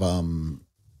have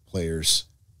players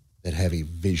that have a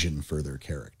vision for their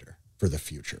character for the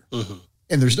future. Mm-hmm.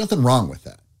 And there's nothing wrong with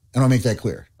that. And I'll make that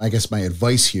clear. I guess my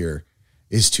advice here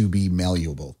is to be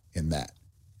malleable in that,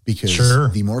 because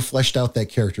the more fleshed out that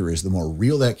character is, the more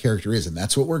real that character is. And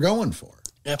that's what we're going for.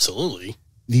 Absolutely.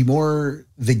 The more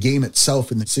the game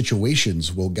itself and the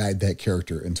situations will guide that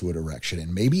character into a direction.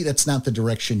 And maybe that's not the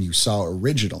direction you saw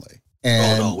originally.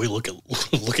 And we look at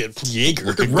Jaeger.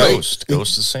 Look at Ghost.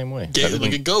 Ghost the same way. Yeah,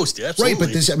 look at Ghost. Yeah, absolutely.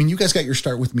 Right, but you guys got your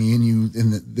start with me,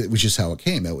 and it was just how it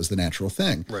came. That was the natural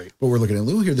thing. Right. But we're looking at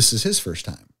Lou here. This is his first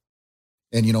time.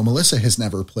 And, Melissa has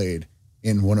never played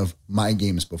in one of my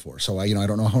games before. So, I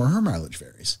don't know how her mileage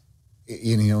varies.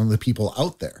 The people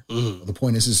out there. Mm-hmm. The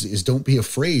point is don't be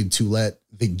afraid to let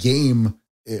the game,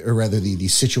 or rather the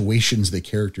situations the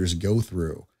characters go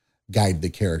through, guide the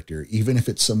character, even if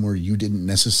it's somewhere you didn't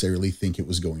necessarily think it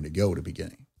was going to go to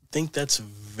beginning. I think that's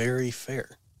very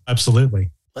fair.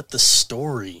 Absolutely. Let the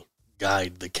story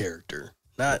guide the character,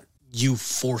 not you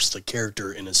force the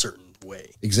character in a certain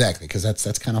way. Exactly, because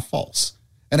that's kind of false.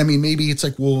 And maybe it's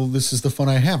like, well, this is the fun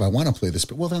I have. I want to play this,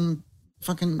 but then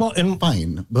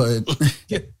fine. But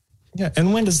yeah.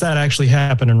 And when does that actually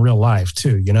happen in real life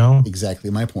too? Exactly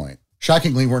my point.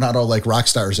 Shockingly, we're not all like rock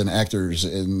stars and actors,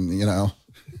 and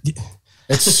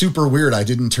it's super weird. I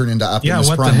didn't turn into Optimus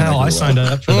Prime. Yeah, what the hell? I signed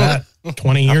up for that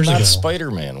 20 years ago. I'm not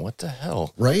Spider-Man. What the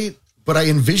hell? Right? But I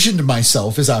envisioned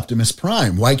myself as Optimus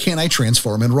Prime. Why can't I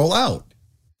transform and roll out?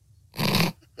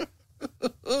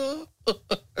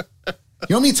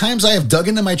 You know how many times I have dug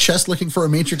into my chest looking for a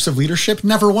matrix of leadership?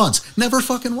 Never once. Never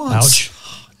fucking once. Ouch.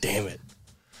 Damn it.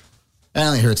 I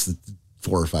only heard it's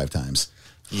 4 or 5 times.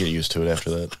 You get used to it after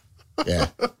that. Yeah.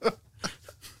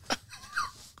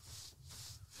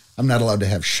 I'm not allowed to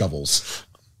have shovels.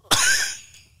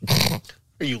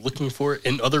 Are you looking for it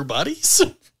in other bodies?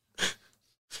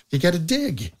 You got to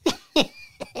dig.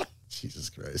 Jesus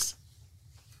Christ.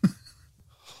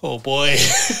 Oh, boy.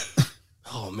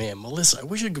 Oh, man, Melissa, I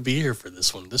wish I could be here for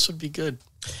this one. This would be good.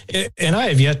 And I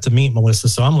have yet to meet Melissa,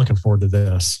 so I'm looking forward to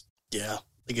this. Yeah.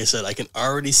 Like I said, I can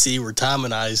already see where Tom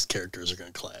and I's characters are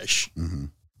going to clash. Mm-hmm.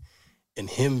 And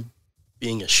him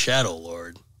being a Shadow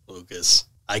Lord, Lucas,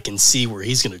 I can see where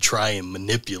he's going to try and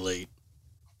manipulate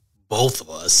both of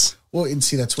us. Well, and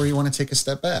see, that's where you want to take a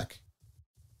step back.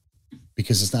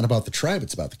 Because it's not about the tribe,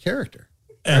 it's about the character.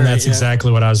 And that's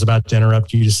exactly what I was about to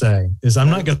interrupt you to say, is I'm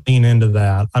not going to lean into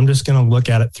that. I'm just going to look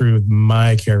at it through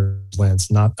my character lens,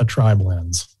 not a tribe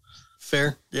lens.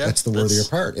 Fair. Yeah. That's the worthier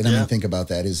part. And think about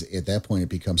that is at that point, it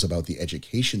becomes about the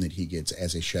education that he gets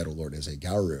as a Shadow Lord, as a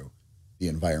Gauru, the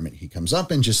environment he comes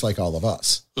up in, just like all of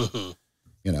us. Mm-hmm.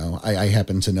 I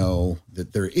happen to know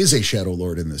that there is a Shadow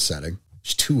Lord in this setting.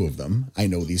 There's 2 of them. I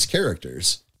know these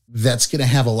characters. That's going to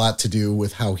have a lot to do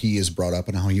with how he is brought up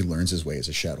and how he learns his way as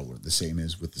a Shadow Lord. The same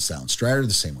is with the Sound Strider,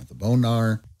 the same with the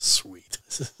Bonar. Sweet.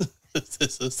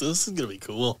 This is going to be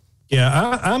cool.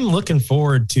 Yeah, I'm looking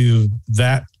forward to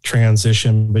that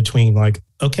transition between like,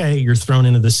 okay, you're thrown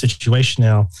into this situation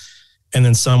now, and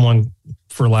then someone,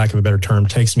 for lack of a better term,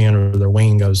 takes me under their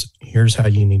wing and goes, here's how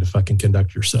you need to fucking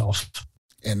conduct yourself.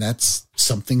 And that's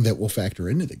something that will factor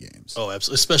into the games. Oh,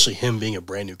 absolutely. Especially him being a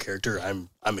brand new character. I'm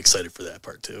excited for that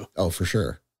part too. Oh, for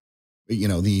sure.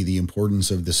 The importance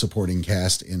of the supporting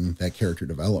cast in that character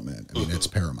development. I mean, it's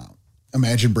paramount.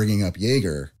 Imagine bringing up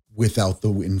Jaeger without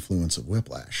the influence of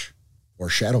Whiplash or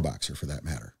Shadowboxer for that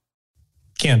matter.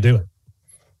 Can't do it.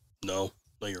 No,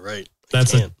 you're right.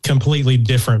 That's a completely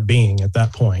different being at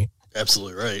that point.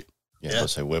 Absolutely right. Yeah, I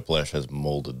would say Whiplash has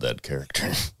molded that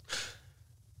character.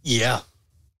 Yeah.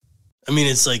 I mean,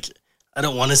 it's like, I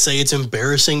don't want to say it's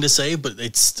embarrassing to say, but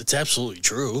it's absolutely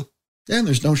true. Yeah, and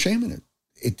there's no shame in it.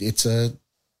 It's a...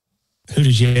 Who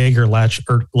did Jaeger latch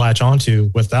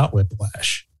onto without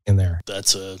Whiplash in there?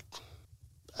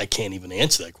 I can't even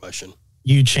answer that question.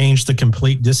 You changed the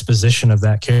complete disposition of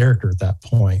that character at that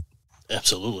point.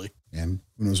 Absolutely. And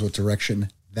who knows what direction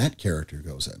that character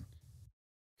goes in.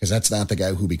 Because that's not the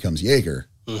guy who becomes Jaeger.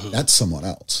 That's someone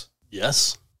else.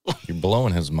 Yes. You're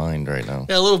blowing his mind right now.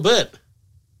 Yeah, a little bit.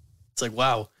 It's like,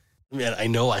 wow. Man, I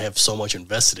know I have so much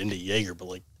invested into Jaeger, but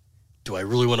like, do I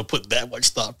really want to put that much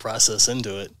thought process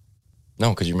into it? No,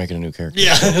 because you're making a new character.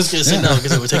 Yeah, I was going to say no,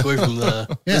 because it would take away from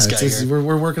this guy here.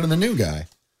 We're working on the new guy.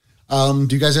 Do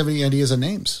you guys have any ideas on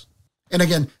names? And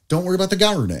again, don't worry about the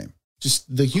Garu name,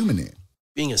 just the human name.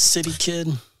 Being a city kid,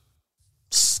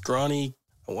 scrawny,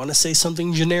 I want to say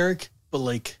something generic, but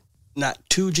like not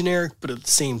too generic, but at the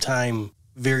same time,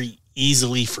 very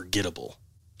easily forgettable.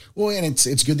 Well, and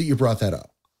it's good that you brought that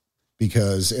up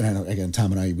because, and I know, again,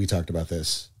 Tom and I, we talked about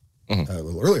this a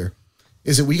little earlier,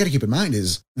 is that we got to keep in mind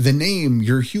is the name,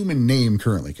 your human name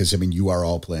currently, because I mean, you are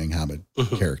all playing Hamid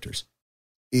characters,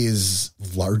 is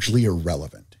largely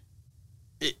irrelevant.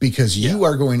 Because you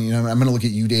are going, I'm going to look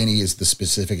at you, Danny, as the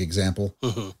specific example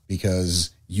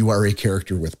because you are a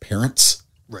character with parents.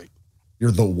 Right.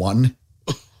 You're the one.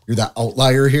 You're the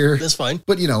outlier here. That's fine.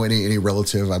 But, any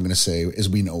relative, I'm going to say, as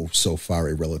we know so far,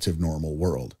 a relative normal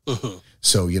world.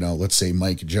 So, let's say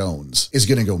Mike Jones is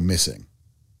going to go missing.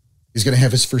 He's going to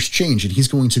have his first change and he's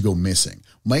going to go missing.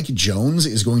 Mike Jones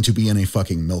is going to be in a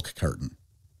fucking milk carton.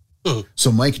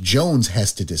 So Mike Jones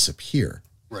has to disappear.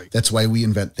 Right. That's why we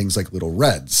invent things like Little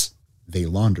Reds. They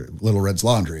launder. Little Red's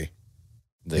laundry.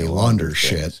 They launder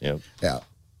shit. Yep. Yeah.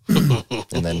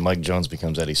 And then Mike Jones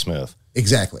becomes Eddie Smith.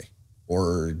 Exactly.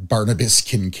 Or Barnabas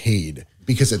Kincaid.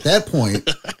 Because at that point,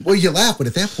 well, you laugh, but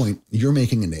at that point, you're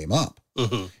making a name up.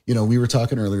 We were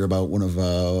talking earlier about one of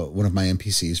my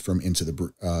NPCs from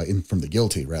from the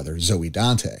Guilty, rather, Zoe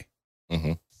Dante.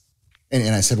 And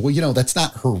I said, well, that's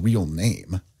not her real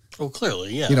name. Oh,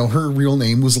 clearly, yeah. Her real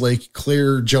name was like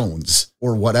Claire Jones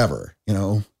or whatever,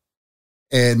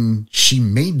 and she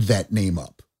made that name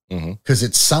up because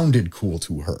it sounded cool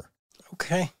to her.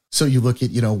 Okay. So you look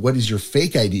at, what is your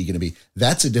fake ID going to be?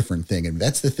 That's a different thing. And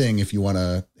that's the thing. If you want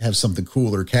to have something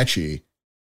cool or catchy,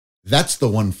 that's the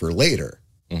one for later.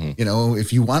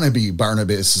 If you want to be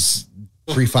Barnabas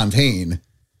Prefontaine,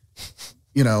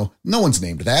 no one's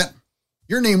named that.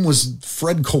 Your name was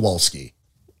Fred Kowalski.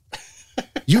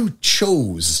 You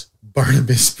chose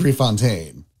Barnabas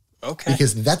Prefontaine. Okay.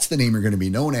 Because that's the name you're going to be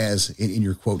known as in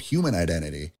your quote human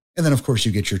identity. And then of course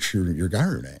you get your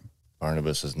Garu name.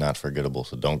 Barnabas is not forgettable,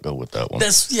 so don't go with that one.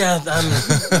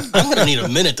 I'm going to need a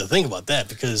minute to think about that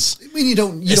because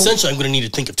essentially I'm going to need to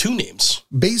think of two names.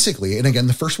 Basically, and again,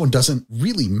 the first one doesn't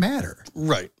really matter.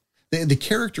 Right. The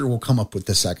character will come up with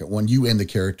the second one, you and the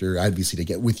character, obviously, to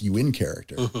get with you in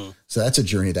character. So that's a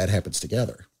journey that happens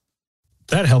together.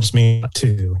 That helps me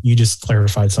too. You just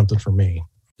clarified something for me.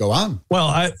 Go on. Well,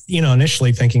 I,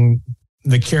 initially thinking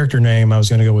the character name I was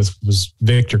going to go with was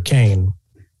Victor Kane.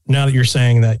 Now that you're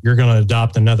saying that you're going to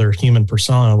adopt another human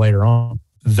persona later on,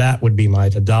 that would be my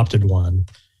adopted one.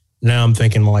 Now I'm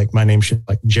thinking like my name should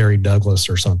be like Jerry Douglas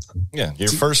or something. Yeah, your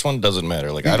first one doesn't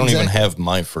matter. Like I don't even have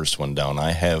my first one down.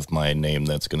 I have my name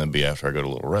that's going to be after I go to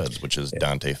Little Reds, which is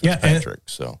Dante Fitzpatrick.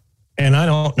 And I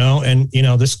don't know. And,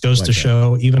 this goes to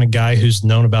show even a guy who's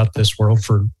known about this world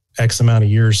for X amount of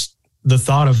years, the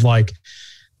thought of like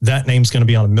that name's going to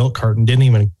be on a milk carton didn't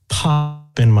even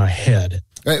pop in my head.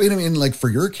 I mean, like for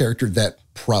your character, that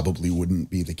probably wouldn't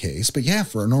be the case. But yeah,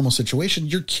 for a normal situation,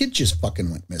 your kid just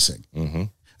fucking went missing.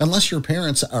 Unless your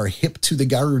parents are hip to the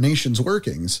Garu Nation's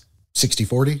workings,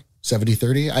 60-40,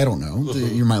 70-30, I don't know.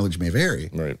 Your mileage may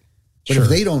vary. Right. But if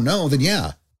they don't know, then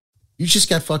yeah, you just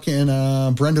got fucking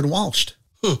Brendan Walsh.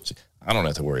 I don't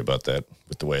have to worry about that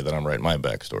with the way that I'm writing my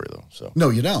backstory, though. So no,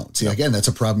 you don't. See, again, that's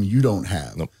a problem you don't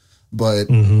have. Nope. But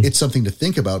it's something to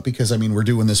think about because, I mean, we're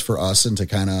doing this for us and to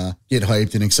kind of get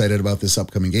hyped and excited about this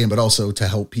upcoming game, but also to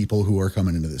help people who are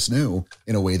coming into this new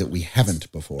in a way that we haven't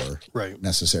before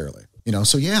necessarily.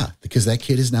 So yeah, because that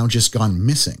kid has now just gone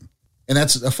missing. And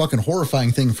that's a fucking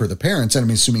horrifying thing for the parents. And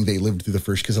I'm assuming they lived through the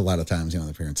first, because a lot of times,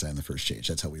 the parents die in the first change.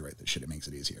 That's how we write this shit. It makes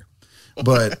it easier.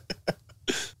 But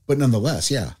nonetheless,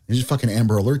 yeah, there's just fucking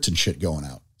Amber Alerts and shit going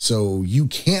out. So you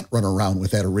can't run around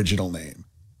with that original name.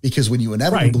 Because when you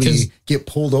inevitably get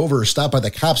pulled over or stopped by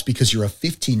the cops because you're a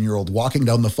 15-year-old walking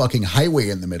down the fucking highway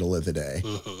in the middle of the day.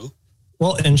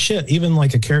 Well, and shit, even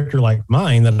like a character like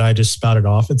mine that I just spouted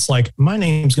off, it's like my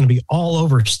name's going to be all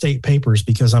over state papers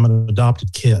because I'm an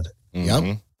adopted kid.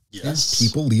 Yep. Yes.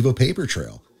 People leave a paper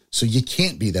trail. So you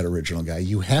can't be that original guy.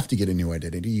 You have to get a new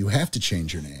identity. You have to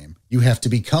change your name. You have to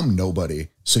become nobody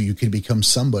so you can become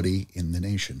somebody in the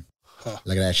nation. Look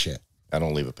at that shit. I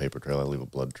don't leave a paper trail. I leave a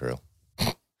blood trail.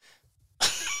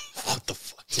 What the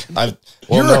fuck?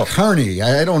 You're a carny.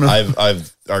 I don't know.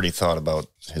 I've already thought about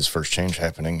his first change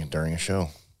happening during a show,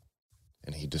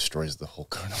 and he destroys the whole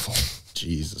carnival.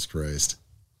 Jesus Christ.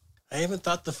 I haven't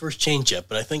thought the first change yet,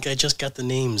 but I think I just got the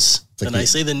names. Like And I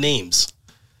say the names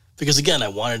because, again, I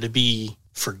wanted to be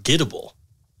forgettable.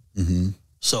 Mm-hmm.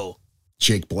 So,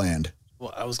 Jake Bland.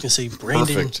 well, I was going to say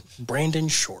Perfect. Brandon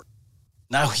Short.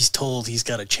 Now he's told he's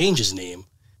got to change his name.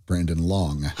 Brandon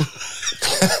Long.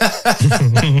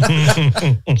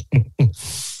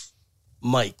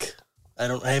 Mike. I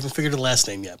haven't figured the last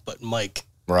name yet, but Mike.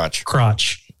 Roch.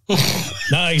 Crotch.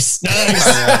 Nice.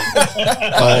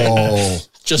 Oh,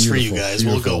 Just for you beautiful, guys,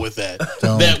 beautiful. we'll go with that.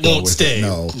 Don't That go won't with stay. it.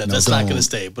 No, That's not going to don't.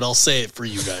 stay, but I'll say it for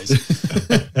you guys.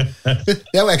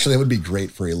 that would be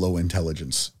great for a low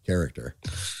intelligence character.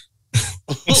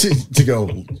 to go,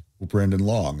 well, Brandon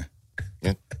Long.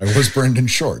 Yeah. I was Brandon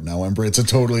Short. Now it's a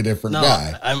totally different No,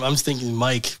 guy. I'm thinking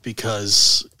Mike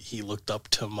because he looked up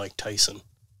to Mike Tyson.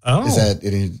 Oh, Is that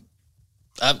it?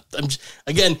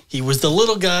 Again, he was the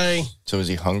little guy. So is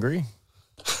he hungry?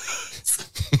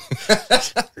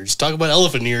 We're just talking about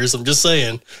elephant ears. I'm just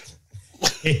saying.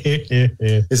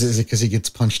 Is it because he gets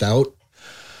punched out?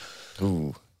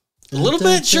 Ooh. A little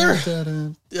bit, sure. Why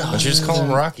don't you just call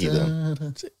him Rocky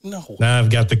then? No. now I've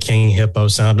got the King Hippo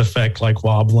sound effect like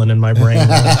wobbling in my brain.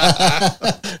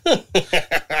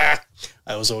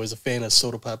 I was always a fan of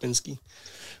Soda Popinski.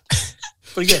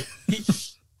 But again,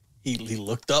 he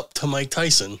looked up to Mike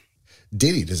Tyson.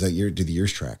 Did he? Did the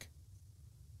years track?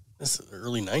 That's the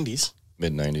early 90s.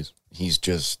 Mid 90s.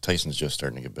 Tyson's just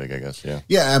starting to get big, I guess. Yeah.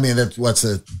 Yeah, I mean that's what's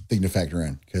the thing to factor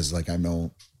in because I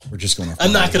know we're just going.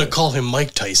 I'm not going to call him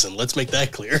Mike Tyson. Let's make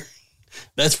that clear.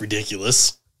 That's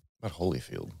ridiculous. Not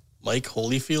Holyfield. Mike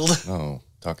Holyfield. No,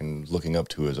 looking up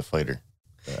to as a fighter.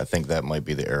 I think that might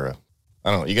be the era.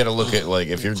 I don't know. You got to look at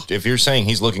if you're saying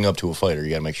he's looking up to a fighter, you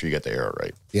got to make sure you got the era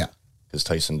right. Yeah, because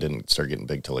Tyson didn't start getting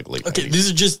big till late. Okay, 90s.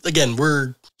 these are just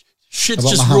shit's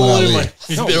About just Muhammad rolling in Ali.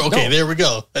 my. No, Okay, no. there we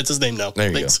go. That's his name now. There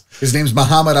you Thanks. his name's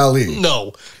Muhammad Ali.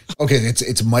 No. Okay,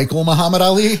 it's Michael Muhammad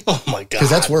Ali Oh my god. because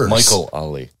that's worse. Michael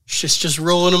Ali. Shit's just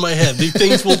rolling in my head. These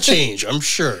things will change, I'm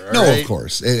sure. all No, right? of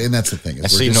course, and that's the thing. is I we're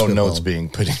see just no notes spitballing. being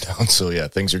put down, so yeah,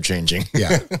 things are changing.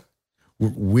 Yeah,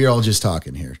 we're all just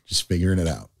talking here, just figuring it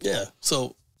out. Yeah.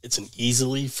 So it's an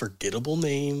easily forgettable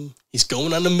name. He's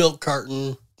going on the milk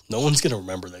carton. No one's gonna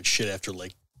remember that shit after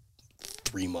like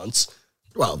 3 months.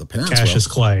 Well, the parents Cassius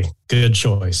Clay. Good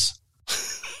choice.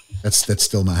 That's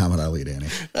still Muhammad Ali, Danny.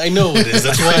 I know it is.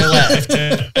 That's why I laughed.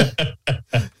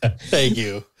 Thank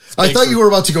you. I thought you were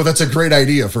about to go. That's a great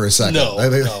idea for a second. No,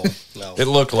 no. It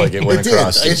looked like it went It did.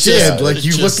 across. It It's did. just- Like it's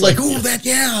you just looked like, like- oh, that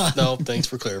yeah. No, thanks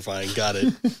for clarifying. Got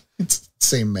it. It's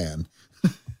same man.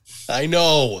 I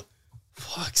know.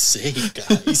 Fuck's sake,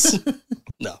 guys.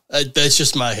 No, that's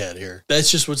just my head here.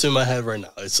 That's just what's in my head right now.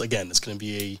 It's going to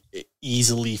be a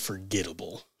easily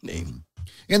forgettable name.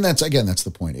 And that's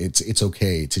the point. It's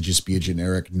okay to just be a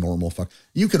generic normal fuck.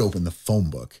 You could open the phone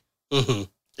book, Mm-hmm.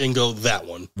 And go that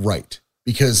one. right?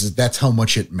 Because that's how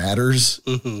much it matters,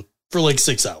 Mm-hmm. For like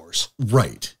 6 hours.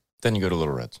 right? Then you go to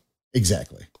Little Reds.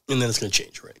 Exactly. And then it's going to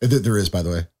change, right? There is, by the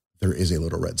way, there is a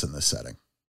Little Reds in this setting,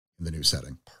 in the new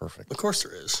setting. Perfect. Of course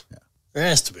there is. Yeah. There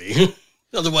has to be.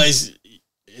 Otherwise,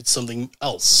 it's something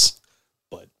else.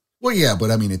 But Well, yeah, but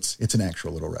I mean, it's an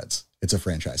actual Little Reds. It's a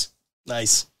franchise.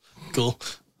 nice. Cool.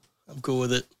 I'm cool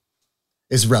with it.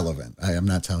 It's relevant. I am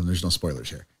not telling. There's no spoilers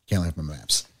here. Can't laugh at my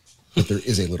maps. But there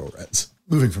is a Little Reds.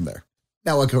 Moving from there.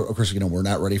 Now, of course, we're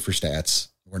not ready for stats.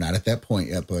 We're not at that point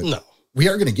yet, but No. we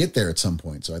are going to get there at some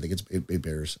point. So I think it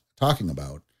bears talking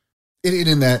about it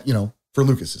in that, for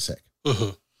Lucas's sake,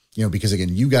 Mm-hmm. because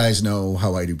again, you guys know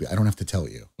how I do. I don't have to tell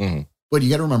you, Mhm. but you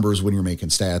got to remember is when you're making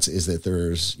stats is that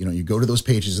there's, you go to those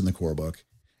pages in the core book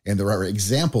and there are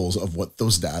examples of what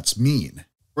those dots mean.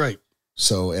 Right.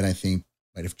 So, and I think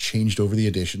might have changed over the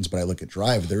editions, but I look at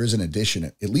Drive, there is an edition,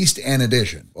 at least an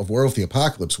edition of War of the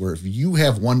Apocalypse, where if you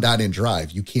have one dot in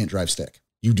Drive, you can't drive stick.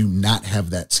 You do not have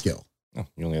that skill Oh,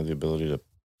 you only have the ability to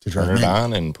to drive. turn it manual.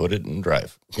 on and put it in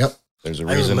drive. Yep. There's a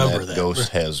I reason remember that that. Ghost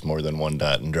has more than one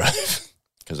dot in drive.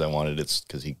 Because I wanted it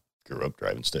because he grew up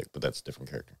driving stick, but that's a different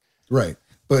character. Right.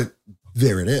 But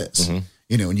there it is. Mhm.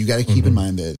 And you got to keep in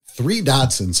mind that 3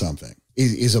 dots in something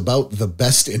is about the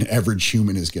best an average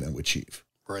human is going to achieve.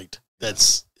 Right.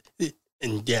 That's,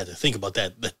 and yeah, to think about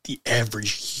that the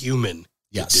average human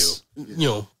Yes. could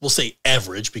do. We'll say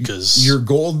average because, Your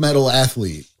gold medal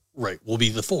athlete. right, will be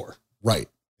the 4. Right.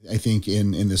 I think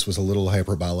in this was a little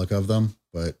hyperbolic of them,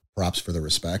 but props for the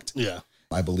respect. Yeah.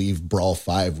 I believe Brawl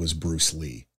 5 was Bruce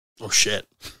Lee. Oh, shit.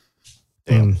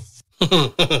 Damn.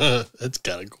 That's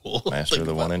kind of cool. Master Think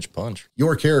of the about 1-inch punch.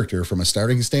 Your character, from a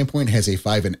starting standpoint, has a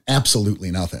 5 in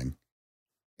absolutely nothing,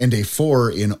 and a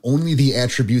 4 in only the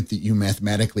attribute that you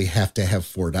mathematically have to have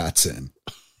 4 dots in.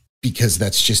 because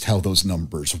that's just how those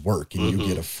numbers work, and you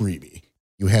get a freebie.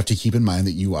 You have to keep in mind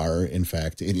that you are, in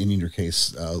fact, in your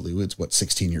case, Lou, it's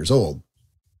 16 years old.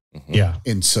 Mhm. Yeah.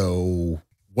 And so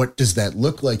what does that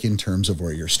look like in terms of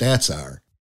where your stats are?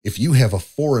 If you have a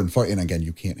 4 in fire, and again,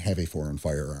 you can't have a 4 in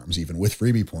firearms, even with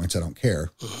freebie points, I don't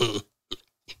care.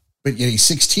 But yet a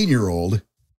 16-year-old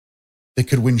that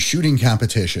could win shooting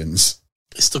competitions,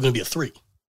 It's still going to be a 3.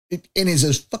 and is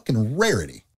a fucking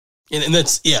rarity. And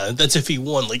that's if he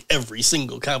won like every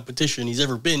single competition he's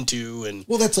ever been to. And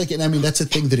Well, that's like, and I mean, that's a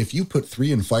thing that if you put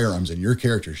 3 in firearms in your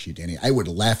character sheet, Danny, I would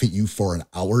laugh at you for an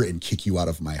hour and kick you out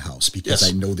of my house because Yes.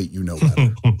 I know that you know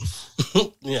better.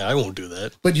 yeah, I won't do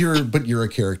that. But you're a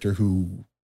character who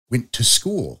went to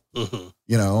school. hmm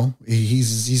You know,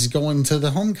 he's going to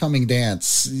the homecoming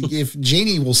dance. If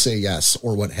Janie will say yes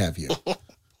or what have you.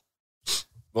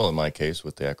 Well, in my case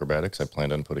with the acrobatics, I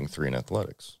planned on putting 3 in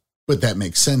athletics. But that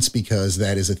makes sense because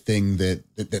that is a thing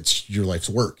that's your life's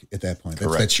work at that point.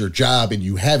 Correct. That's your job, and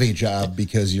you have a job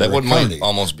because you're That one a might carny.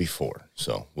 almost be 4.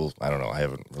 So I don't know. I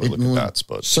haven't really It looked at will- that,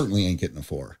 but Certainly ain't getting a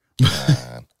 4.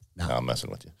 no, I'm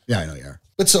messing with you. Yeah, I know you are.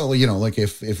 But so, you know, like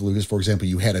if Lucas, for example,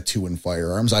 you had a 2 in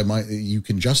firearms, you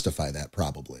can justify that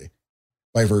probably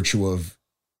by virtue of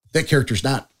that character's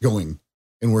not going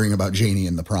and worrying about Janie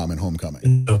in the prom and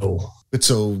homecoming. No. But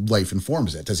so life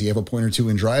informs that. Does he have a point or 2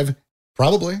 in drive?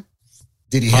 Probably.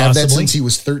 Did he have that Possibly. since he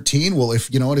was 13? Well,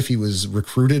 if you know what, if he was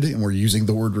recruited, and we're using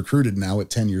the word recruited now at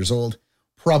 10 years old,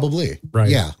 probably. Right.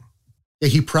 Yeah. Yeah,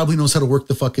 he probably knows how to work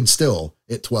the fucking still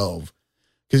at 12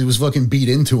 because he was fucking beat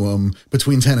into him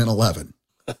between 10 and 11.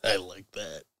 I like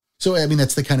that. So, I mean,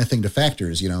 that's the kind of thing to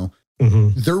factors, you know. hmm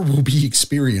There will be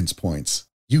experience points.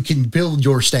 You can build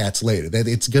your stats later. That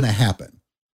it's going to happen.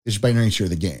 It's by nature of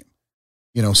the game.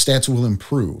 You know, stats will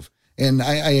improve. And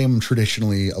I am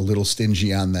traditionally a little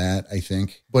stingy on that, I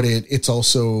think. But it's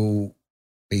also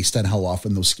based on how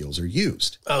often those skills are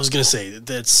used. I was going to say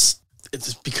it's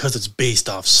because it's based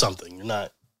off something. You're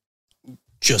not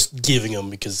just giving them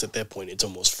because at that point it's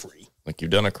almost free. Like you've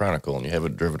done a chronicle and you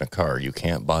haven't driven a car, you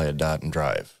can't buy a dot and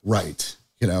drive. Right.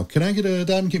 You know, can I get a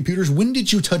dot on computers? When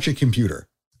did you touch a computer?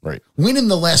 Right. When in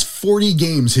the last 40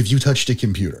 games have you touched a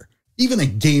computer? Even a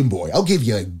Game Boy. I'll give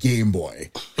you a Game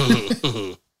Boy.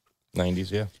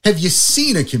 90s, yeah. Have you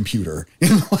seen a computer in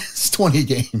the last 20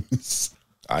 games?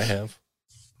 I have.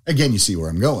 Again, you see where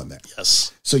I'm going there.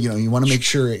 Yes. So, you know, you want to make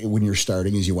sure when you're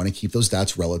starting is you want to keep those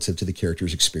dots relative to the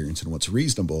character's experience and what's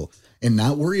reasonable and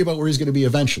not worry about where he's going to be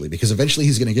eventually, because eventually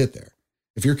he's going to get there.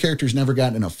 If your character's never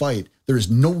gotten in a fight, there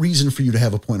is no reason for you to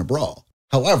have a point of brawl.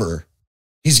 However,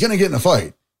 he's going to get in a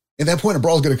fight, and that point of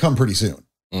brawl is going to come pretty soon.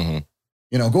 Mm-hmm.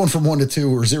 You know, going from 1 to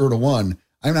 2 or 0 to 1,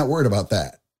 I'm not worried about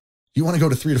that. If you want to go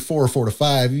to 3 to 4 or 4 to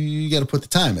 5, you got to put the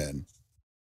time in.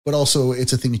 But also,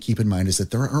 it's a thing to keep in mind is that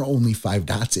there are only 5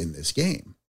 dots in this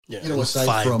game. Yeah. You know, with aside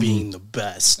 5 from- being the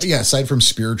best. Yeah, aside from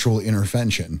spiritual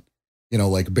intervention, you know,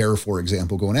 like Bear, for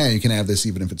example, going, you can have this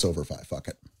even if it's over 5. Fuck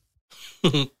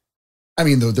it. I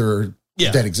mean, though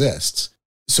Yeah. that exists.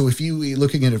 So if you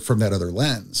looking at it from that other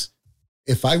lens,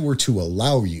 if I were to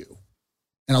allow you,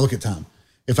 and I'll look at Tom,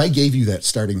 if I gave you that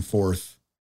starting 4th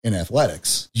in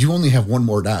athletics, you only have 1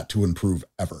 more dot to improve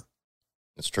ever.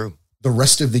 It's true. The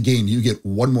rest of the game, you get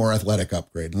 1 more athletic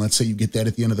upgrade. And let's say you get that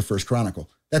at the end of the first chronicle.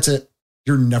 That's it.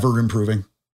 You're never improving,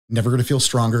 never going to feel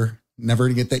stronger, never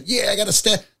going to get that. Yeah, I got a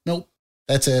stat. Nope.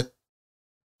 That's it.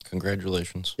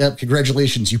 Congratulations. Yep.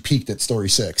 Congratulations. You peaked at story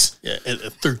 6. Yeah. At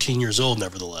 13 years old,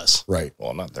 nevertheless. Right. Well,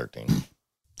 I'm not 13.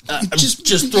 I'm Just-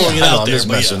 just throwing it I know, out I'm there. just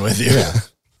but messing yeah. with you. Yeah.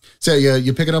 So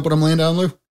you picking up what I'm laying down,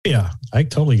 Lou? Yeah, I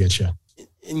totally get you.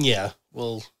 And yeah,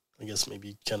 well, I guess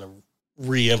maybe kind of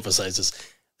re-emphasize this.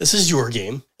 This is your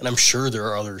game, and I'm sure there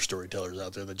are other storytellers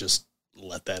out there that just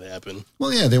let that happen.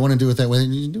 Well, yeah, they want to do it that way.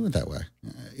 You do it that way.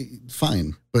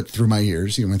 Fine. But through my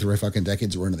years, you know, through my fucking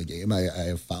decades we're into the game, I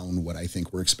have found what I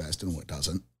think works best and what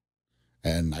doesn't.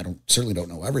 And I certainly don't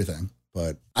know everything,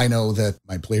 but I know that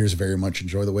my players very much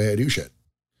enjoy the way I do shit.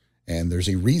 And there's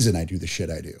a reason I do the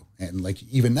shit I do. And like,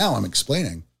 even now I'm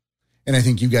explaining. And I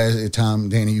think you guys, Tom,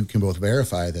 Danny, you can both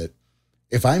verify that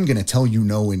if I'm going to tell you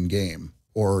no in game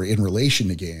or in relation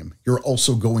to game, you're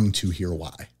also going to hear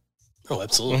why. Oh,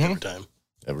 absolutely, Mhm. every time.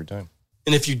 Every time.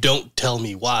 And if you don't tell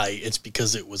me why, it's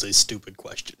because it was a stupid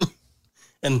question.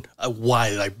 And why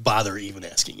did I bother even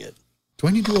asking it? Do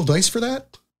I need to roll dice for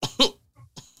that?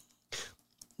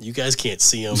 You guys can't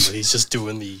see him, but he's just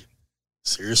doing the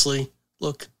seriously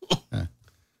look.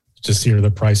 Just hear the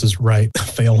Price is Right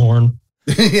fail horn.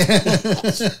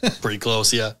 Pretty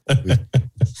close, yeah.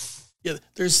 Yeah,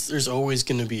 there's always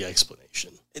going to be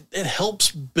explanation. It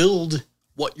helps build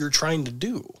what you're trying to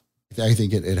do. I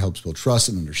think it helps build trust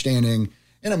and understanding.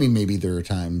 And I mean, maybe there are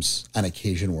times on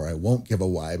occasion where I won't give a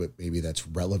why, but maybe that's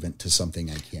relevant to something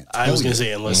I can't tell I was going you. to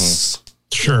say, unless.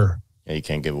 Sure. Yeah, you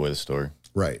can't give away the story.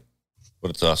 Right.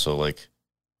 But it's also like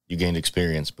you gained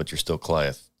experience, but you're still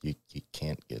Goliath. You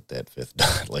can't get that 5th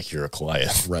dot like you're a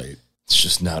Goliath. Right. It's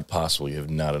just not possible. You have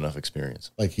not enough experience.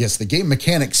 Like, yes, the game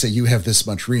mechanics say you have this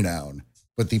much renown,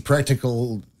 but the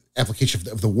practical application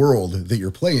of the world that you're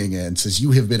playing in says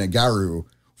you have been a Garu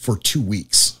for 2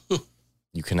 weeks.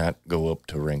 You cannot go up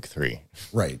to rank 3.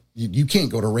 Right. You can't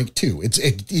go to rank 2.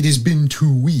 It has been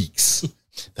 2 weeks.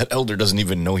 That elder doesn't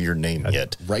even know your name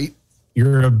yet. Right?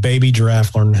 You're a baby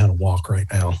giraffe learning how to walk right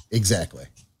now. Exactly.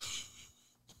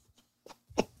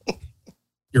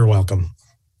 You're welcome.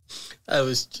 I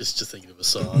was just thinking of a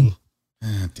song.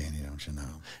 Danny, don't you know?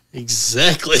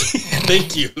 Exactly.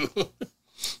 Thank you.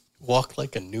 Walk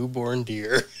like a newborn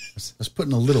deer. I was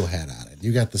putting a little hat on it.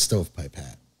 You got the stovepipe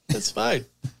hat. That's fine.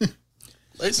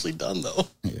 Nicely done, though.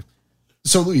 Yeah.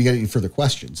 So, Lou, you got any further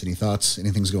questions? Any thoughts?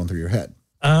 Anything's going through your head?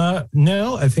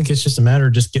 No, I think it's just a matter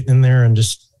of just getting in there and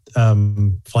just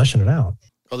fleshing it out.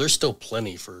 Oh, there's still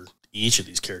plenty for each of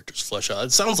these characters to flesh out.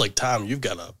 It sounds like, Tom, you've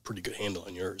got a pretty good handle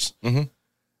on yours. Mm-hmm.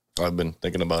 I've been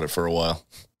thinking about it for a while.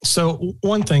 So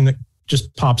one thing that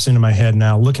just pops into my head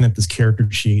now, looking at this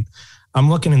character sheet, I'm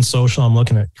looking in social, I'm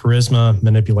looking at charisma,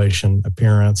 manipulation,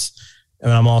 appearance,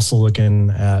 and I'm also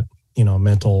looking at,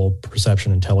 mental,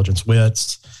 perception, intelligence,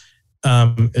 wits.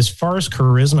 As far as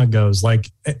charisma goes, like,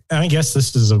 I guess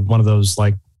this is one of those,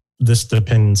 like, this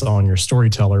depends on your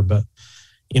storyteller, but,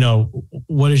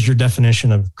 what is your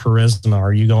definition of charisma?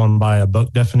 Are you going by a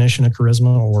book definition of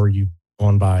charisma, or are you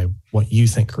going by what you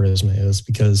think charisma is?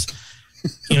 Because,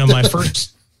 my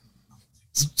first...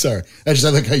 Sorry. I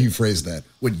like how you phrased that.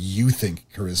 What you think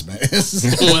charisma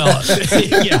is. Well,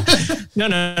 yeah.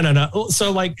 No.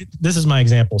 So, like, this is my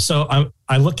example. So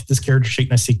I look at this character sheet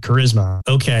and I see charisma.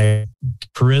 Okay.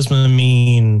 Charisma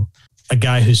mean a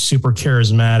guy who's super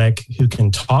charismatic, who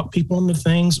can talk people into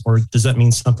things, or does that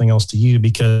mean something else to you?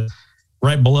 Because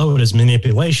right below it is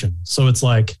manipulation. So it's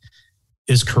like,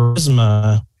 is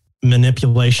charisma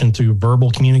manipulation through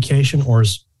verbal communication, or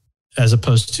as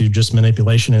opposed to just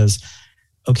manipulation is,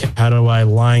 okay, how do I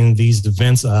line these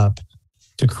events up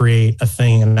to create a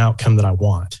thing, an outcome that I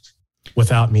want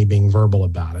without me being verbal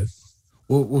about it?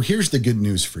 Well, here's the good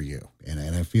news for you.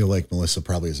 And I feel like Melissa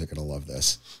probably isn't going to love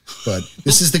this, but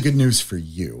this is the good news for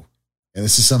you. And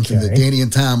this is something that Danny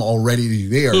and Tom they already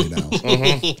know.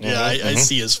 Mm-hmm. Yeah, I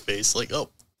see his face like,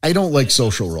 oh. I don't like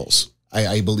social roles.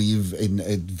 I believe in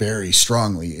very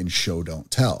strongly in show, don't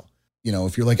tell.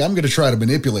 If you're like, I'm going to try to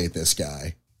manipulate this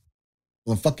guy,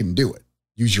 well, then fucking do it.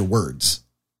 Use your words.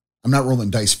 I'm not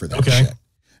rolling dice for that shit.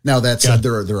 Now, that said,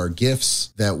 there are gifts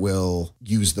that will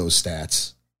use those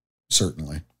stats,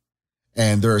 certainly.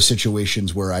 And there are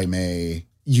situations where I may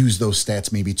use those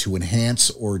stats maybe to enhance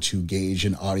or to gauge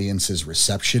an audience's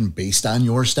reception based on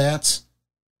your stats.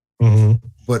 Mm-hmm.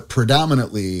 But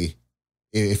predominantly,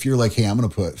 if you're like, hey, I'm going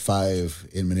to put 5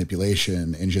 in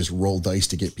manipulation and just roll dice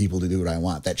to get people to do what I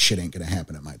want, that shit ain't going to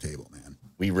happen at my table, man.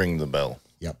 We ring the bell.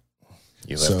 Yep.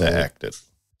 You have to act it.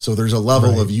 So there's a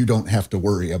level of you don't have to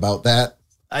worry about that.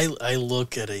 I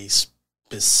look at a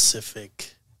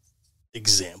specific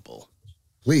example.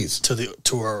 Please.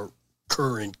 To our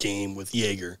current game with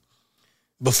Jaeger.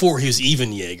 Before he was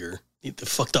even Jaeger, the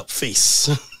fucked up face,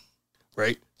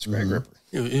 right? Scrag Ripper.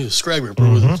 He was Scrag Ripper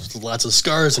with lots of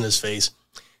scars in his face,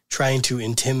 trying to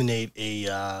intimidate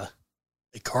a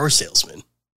car salesman.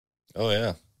 Oh,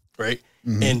 yeah. Right?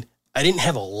 Mm-hmm. And I didn't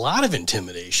have a lot of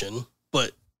intimidation,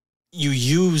 but you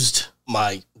used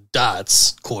my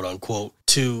dots, quote unquote,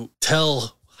 to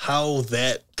tell how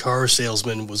that car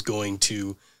salesman was going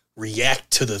to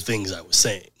react to the things I was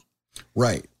saying.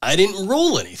 Right. I didn't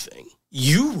roll anything.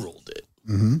 You rolled it.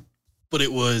 Mm-hmm. But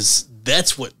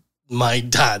that's what my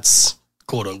dots,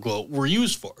 quote unquote, were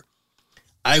used for.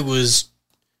 I was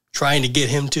trying to get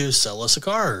him to sell us a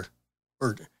car.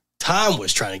 Or Tom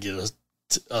was trying to get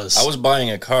us. I was buying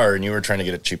a car and you were trying to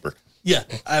get it cheaper. Yeah,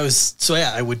 I was. So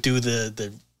yeah, I would do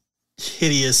the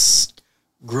hideous,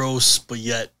 gross, but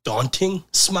yet daunting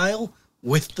smile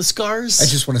with the scars. I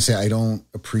just want to say I don't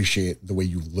appreciate the way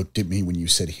you looked at me when you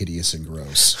said hideous and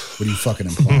gross. What are you fucking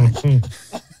implying?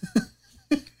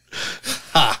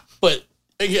 But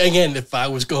again, if I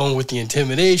was going with the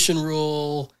intimidation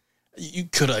roll, you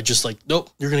could have just like,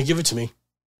 nope, you're going to give it to me.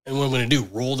 And what I'm going to do,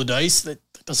 roll the dice? That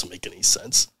doesn't make any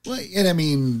sense. Well, and I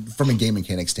mean, from a game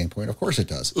mechanic standpoint, of course it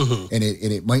does. Mm-hmm. And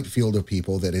it might feel to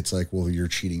people that it's like, well, you're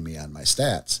cheating me on my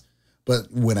stats.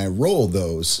 But when I roll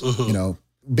those, mm-hmm.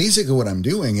 Basically what I'm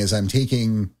doing is I'm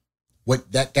taking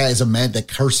what that guy's that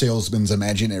car salesman's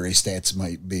imaginary stats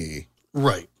might be.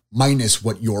 Right. minus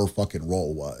what your fucking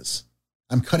role was.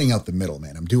 I'm cutting out the middle,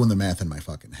 man. I'm doing the math in my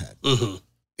fucking head. Mm-hmm.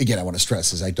 Again, I want to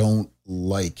stress is I don't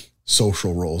like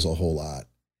social roles a whole lot.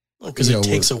 Because it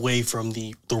takes away from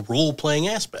the role playing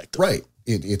aspect. Right.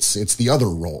 It's the other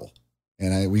role.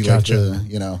 And we Gotcha. like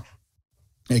to,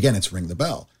 and again, it's ring the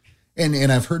bell. And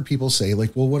I've heard people say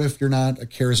like, well, what if you're not a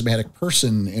charismatic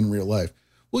person in real life?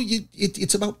 Well,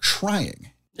 it's about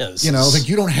trying. Yeah, like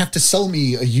you don't have to sell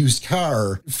me a used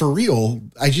car for real.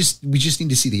 We just need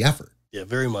to see the effort. Yeah,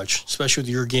 very much. Especially with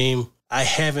your game. I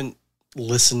haven't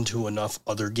listened to enough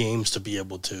other games to be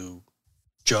able to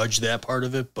judge that part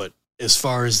of it. But as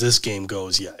far as this game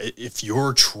goes, yeah, if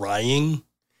you're trying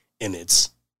and it's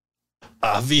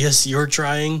obvious you're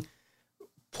trying,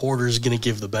 Porter's going to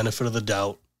give the benefit of the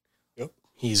doubt. Yep.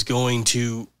 He's going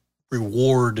to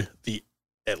reward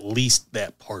at least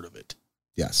that part of it.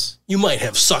 Yes. You might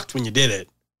have sucked when you did it,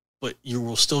 but you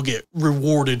will still get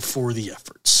rewarded for the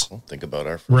efforts. Well, think about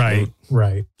our first Right, mood.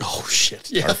 right. Oh,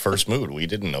 shit. Yeah. Our first mood. We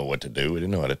didn't know what to do. We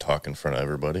didn't know how to talk in front of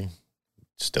everybody.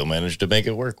 Still managed to make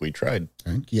it work. We tried.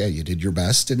 Right? Yeah, you did your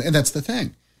best. And that's the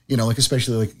thing.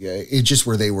 Especially it's just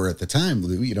where they were at the time,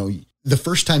 Lou, the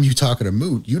first time you talk at a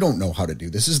moot, you don't know how to do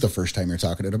this. This is the first time you're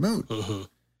talking at a moot.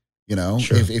 Mm-hmm.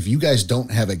 Sure. If you guys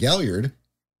don't have a Galliard,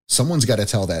 someone's got to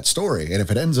tell that story. And if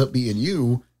it ends up being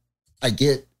you, I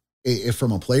get if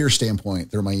from a player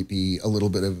standpoint, there might be a little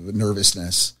bit of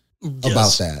nervousness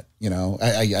about that.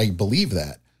 I believe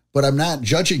that, but I'm not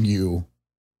judging you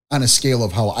on a scale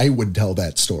of how I would tell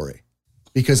that story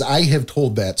because I have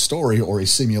told that story or a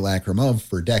simulacrum of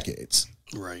for decades.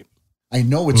 Right. I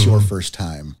know it's your first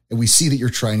time and we see that you're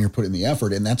trying, you're putting the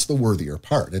effort and that's the worthier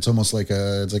part. It's almost like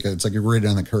it's like you're right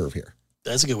on the curve here.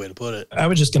 That's a good way to put it. I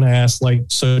was just going to ask,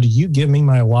 so do you give me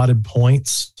my allotted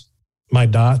points, my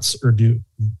dots, or do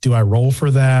I roll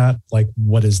for that?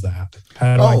 What is that?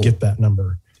 How do I get that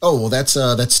number? Oh, well, that's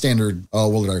standard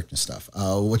World of Darkness stuff.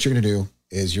 What you're going to do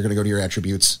is you're going to go to your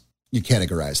attributes. You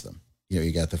categorize them. You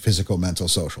got the physical, mental,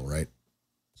 social, right?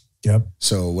 Yep.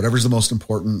 So whatever's the most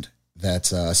important, that's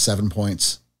 7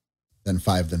 points, then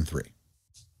 5, then 3.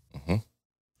 Mm-hmm.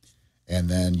 And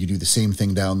then you do the same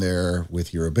thing down there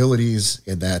with your abilities,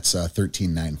 and that's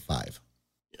 13.95.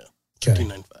 Yeah. Okay.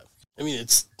 13.95. I mean,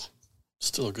 it's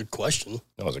still a good question.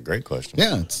 That was a great question.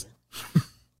 Yeah, it's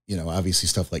obviously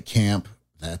stuff like camp,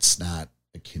 that's not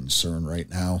a concern right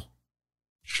now.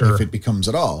 Sure. If it becomes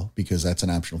at all, because that's an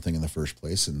optional thing in the first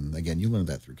place. And again, you learned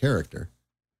that through character.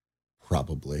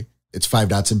 Probably. It's 5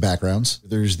 dots in backgrounds.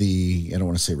 There's I don't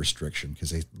want to say restriction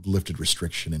because they lifted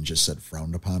restriction and just said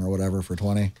frowned upon or whatever for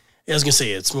 20. Yeah, I was going to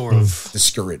say it's more of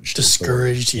Discouraged.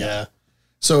 discouraged. Yeah.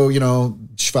 So,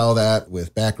 file that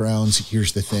with backgrounds.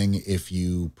 Here's the thing. If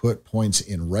you put points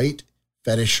in right,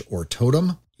 fetish, or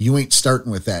totem, you ain't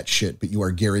starting with that shit, but you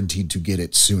are guaranteed to get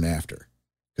it soon after.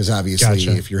 Because obviously,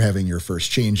 Gotcha. if you're having your first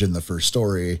change in the first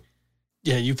story,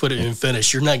 Yeah, you put it in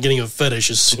fetish. You're not getting a fetish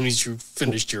as soon as you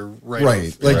finished your right.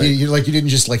 right. Like you didn't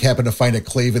just happen to find a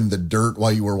clave in the dirt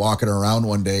while you were walking around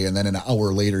one day, and then an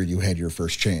hour later you had your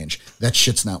first change. That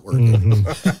shit's not working.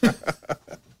 Mhm.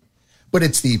 But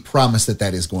it's the promise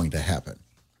that is going to happen.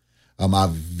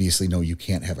 Obviously, no, you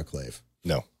can't have a clave.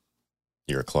 No,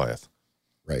 you're a Cliath.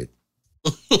 Right.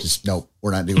 Just nope,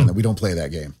 we're not doing that. We don't play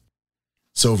that game.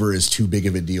 Silver is too big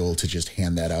of a deal to just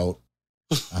hand that out.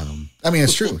 I mean,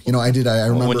 it's true. I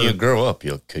remember When you grow up,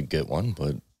 you could get one,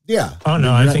 but yeah. Oh no,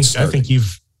 You're I not think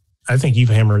you've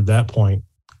hammered that point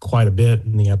quite a bit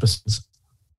in the episodes.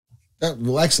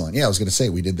 Well, excellent. Yeah, I was going to say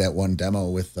we did that one demo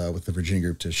with the Virginia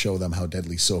group to show them how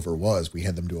deadly silver was. We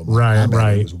had them do a mock combat.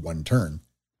 Right. It was one turn.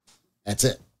 That's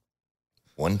it.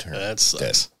 one turn. That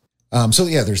sucks. So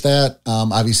yeah, there's that.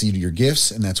 Obviously you do your gifts,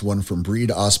 and that's one from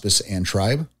breed, auspice, and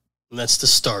tribe. And that's the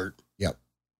start. Yep.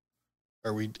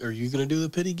 Are you going to do the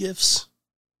pity gifts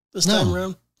this No. time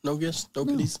around? No gifts? No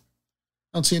pities?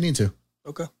 I don't see a need to.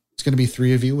 Okay. It's going to be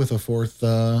 3 of you with a 4th,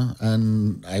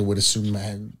 and I would assume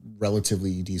a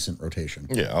relatively decent rotation.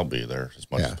 Yeah, I'll be there as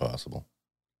much Yeah. as possible.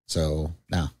 So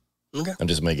now, Okay. I'm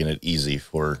just making it easy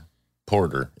for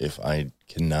Porter if I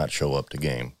cannot show up to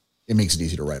game. it makes it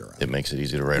easy to write around. It makes it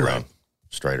easy to write Right. around.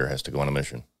 Strider has to go on a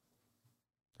mission.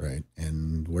 Right.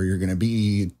 And where you're going to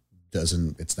be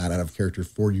it's not out of character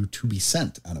for you to be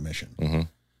sent on a mission. Mm-hmm.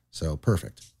 So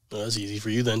perfect. Well, that's easy for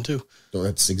you then, too. So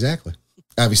that's exactly.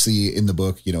 Obviously in the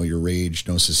book, your rage,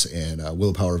 gnosis, and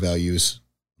willpower values,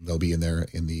 they'll be in there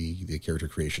in the character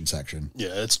creation section. Yeah,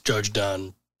 it's judged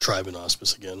on tribe and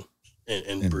auspice again.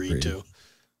 And breed, breed. too.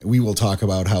 We will talk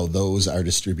about how those are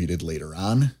distributed later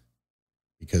on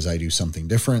because I do something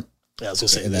different. Yeah, I was going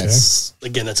to say, And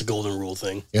that's a golden rule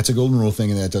thing. It's a golden rule thing,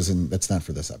 and that's not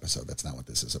for this episode. That's not what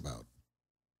this is about.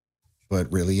 But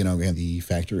really, again, the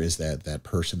factor is that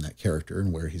person, that character,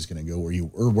 and where he's going to go,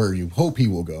 where you hope he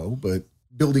will go, but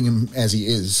building him as he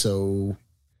is, so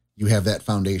you have that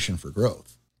foundation for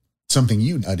growth. Something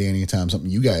you, Danny and Tom, something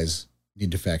you guys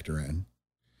need to factor in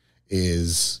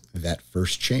is that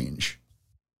first change.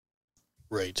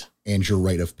 Right. And your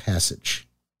rite of passage.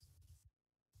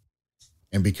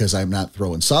 And because I'm not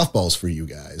throwing softballs for you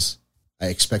guys, I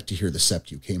expect to hear the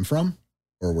sept you came from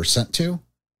or were sent to.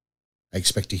 I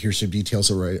expect to hear some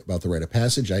details about the rite of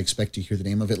passage. I expect to hear the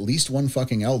name of at least one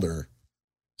fucking elder,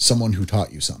 someone who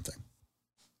taught you something.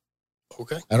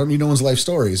 Okay. I don't need no one's life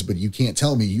stories, but you can't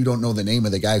tell me you don't know the name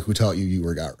of the guy who taught you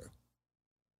were Garu.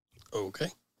 Okay.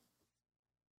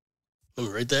 Let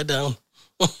me write that down.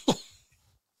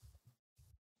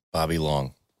 Bobby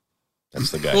Long.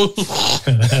 That's the guy.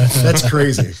 That's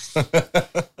crazy.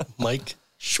 Mike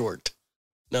Short.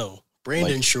 No,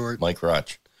 Brandon Short. Mike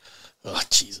Roch. Oh,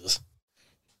 Jesus.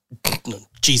 No,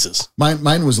 Jesus.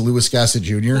 Mine was Louis Gossett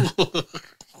Jr.,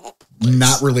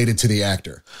 not related to the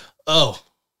actor. Oh.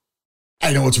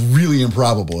 I know, it's really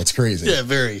improbable. It's crazy. Yeah,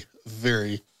 very,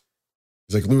 very.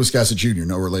 It's like Louis Gossett Jr.,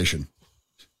 no relation.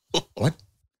 What?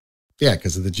 Yeah,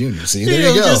 because of the junior. See,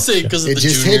 there you go. Just say because of it the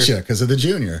just junior. hit you because of the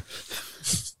junior.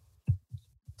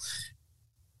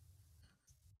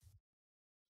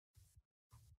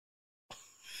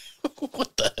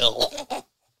 What the hell?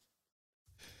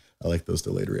 I like those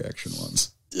delayed reaction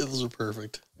ones. Yeah, those are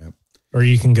perfect. Yep. Or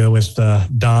you can go with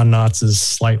Don Knotts'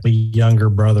 slightly younger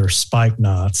brother, Spike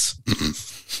Knotts.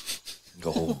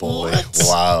 Oh boy! What?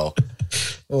 Wow.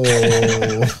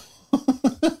 Oh.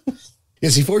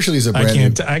 Yes, he fortunately is a brand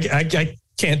new. I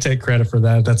can't take credit for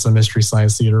that. That's a Mystery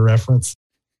Science Theater reference.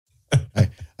 I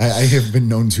have been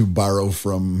known to borrow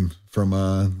from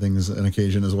things on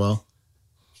occasion as well.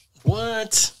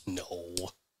 What? No.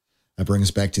 That brings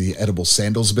us back to the edible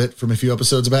sandals bit from a few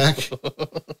episodes back.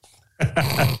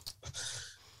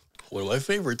 One of my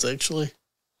favorites, actually.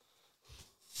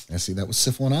 I see that was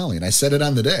Syphil and Ollie, and I said it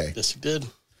on the day. Yes, you did.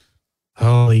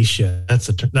 Holy shit!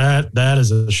 That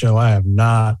is a show I have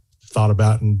not thought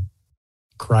about in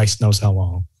Christ knows how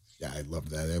long. Yeah, I loved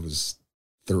that. That was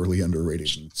thoroughly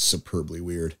underrated and superbly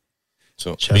weird.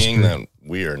 So Chester. being that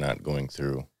we are not going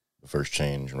through the first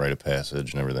change and rite of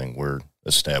passage and everything, we're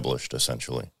established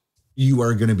essentially. You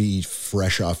are going to be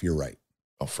fresh off your right.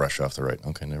 Oh, fresh off the right.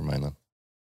 Okay, never mind then.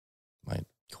 My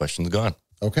question's gone.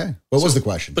 Okay. What was the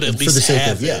question? But at least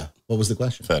have it. What was the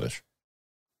question? Fetish.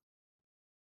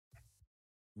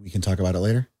 We can talk about it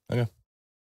later. Okay.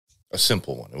 A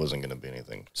simple one. It wasn't going to be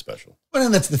anything special. Well,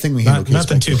 and that's the thing we handle. case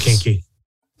Nothing by too case. kinky.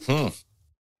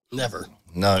 Never.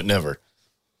 No, never.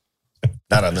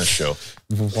 Not on this show.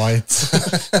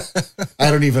 What?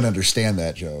 I don't even understand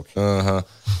that joke. Uh-huh.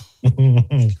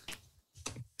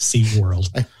 Sea World.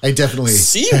 I definitely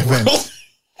SeaWorld?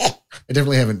 I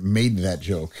definitely haven't made that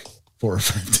joke 4 or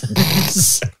 5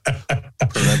 times.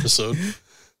 Per episode.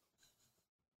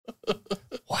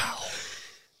 Wow.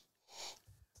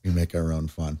 We make our own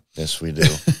fun. Yes, we do.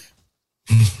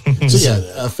 So yeah,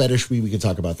 a fetish, we could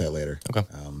talk about that later. Okay.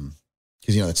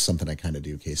 Because, that's something I kind of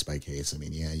do case by case. I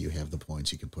mean, yeah, you have the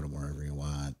points. You can put them wherever you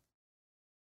want.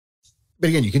 But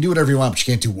again, you can do whatever you want, but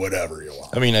you can't do whatever you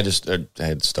want. I mean, I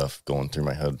had stuff going through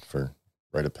my head for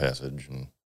rite of passage and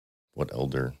what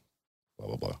elder, blah,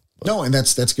 blah, blah. But No, and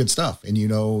that's good stuff. And you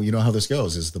know how this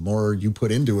goes is the more you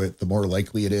put into it, the more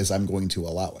likely it is I'm going to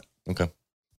allow it. okay.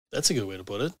 That's a good way to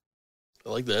put it. I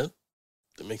like that.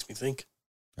 That makes me think.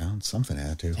 Well, something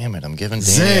had to. Damn it, I'm giving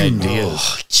Zing. Danny ideas.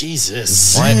 Oh,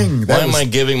 Jesus. Zing. Why am I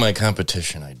giving my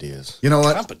competition ideas? You know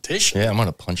what? Competition. Yeah, I'm going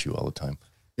to punch you all the time.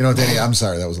 Danny, I'm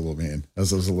sorry. That was a little mean. That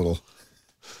was a little.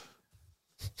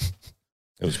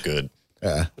 It was good.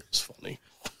 Yeah. It was funny.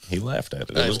 He laughed at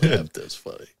it. I It was good. laughed. That was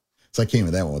funny. So I came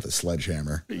with that one with a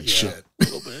sledgehammer. Like, Yeah, shit. a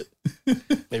little bit.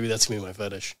 Maybe that's going to be my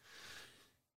fetish.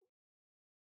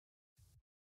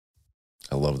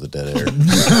 I love the dead air.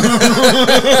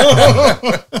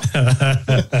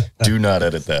 Do not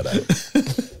edit that out.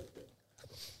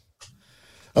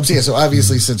 So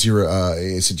obviously, since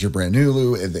you're brand new,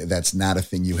 Lou, that's not a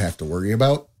thing you have to worry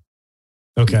about.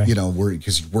 Okay.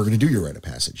 Because we're going to do your rite of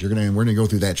passage. We're going to go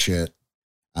through that shit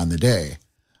on the day.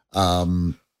 I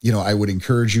would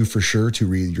encourage you for sure to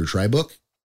read your tri book.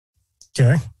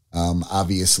 Okay.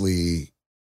 Obviously,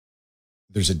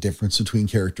 there's a difference between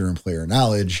character and player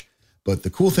knowledge. But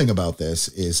the cool thing about this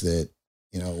is that,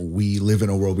 we live in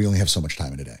a world, we only have so much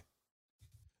time in a day.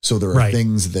 So there are Right.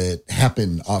 things that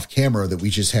happen off camera that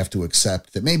we just have to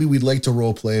accept that maybe we'd like to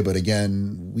role play, but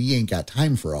again, we ain't got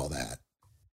time for all that.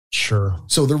 Sure.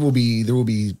 So there will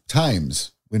be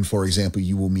times when, for example,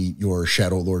 you will meet your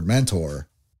Shadow Lord mentor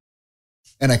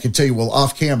And I can tell you, well,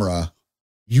 off camera,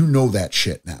 you know that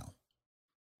shit now.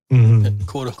 Mhm.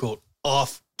 Quote unquote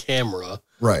off camera.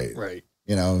 Right. Right.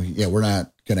 You know, yeah, we're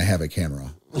not going to have a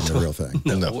camera on the real thing.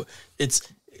 No.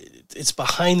 It's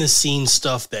behind the scenes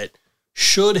stuff that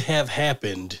should have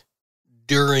happened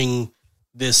during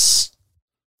this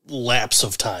lapse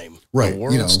of time. Right. The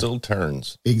world still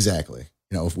turns. Exactly.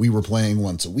 You know, if we were playing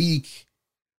once a week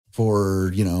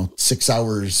for, 6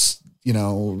 hours,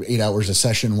 8 hours a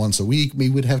session once a week, we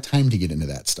would have time to get into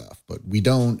that stuff, but we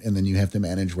don't. And then you have to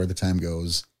manage where the time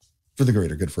goes for the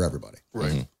greater good for everybody.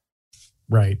 Right.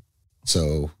 Mm-hmm. Right.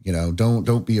 So,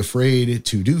 don't be afraid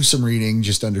to do some reading.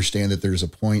 Just understand that there's a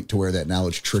point to where that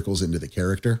knowledge trickles into the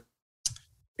character.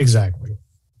 Exactly.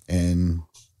 And,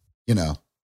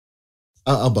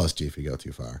 I'll bust you if you go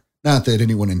too far. Not that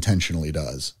anyone intentionally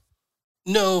does.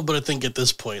 No, but I think at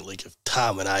this point, like if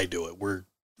Tom and I do it, we're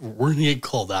gonna get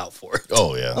called out for it.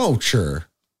 Oh, yeah. Oh, sure.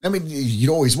 I mean,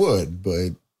 you always would, but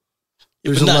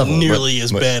there's but a not level. nearly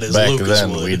as bad as back Lucas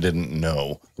then, would. we didn't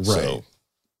know. Right. So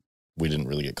we didn't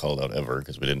really get called out ever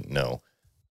because we didn't know.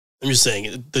 I'm just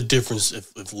saying the difference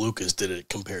if Lucas did it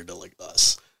compared to like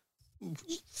us.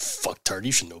 Fucktard,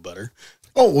 you should know better.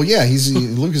 Oh, well, yeah,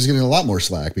 Lucas is getting a lot more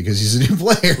slack because he's a new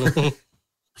player.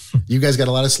 You guys got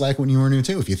a lot of slack when you were new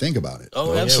too, if you think about it.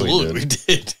 Oh, Oh, yeah, absolutely, we we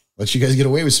did. Let you guys get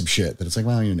away with some shit that it's like,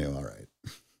 well, you're new, all right.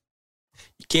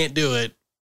 You can't do it,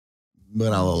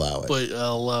 But I'll allow it. but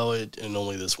I'll allow it, and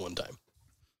only this one time.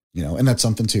 And that's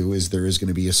something too, is there is going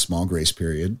to be a small grace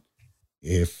period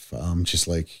if, just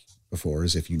like before,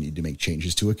 is if you need to make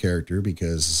changes to a character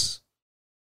because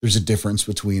there's a difference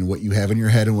between what you have in your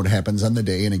head and what happens on the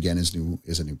day. And again, as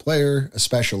a new player,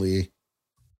 especially,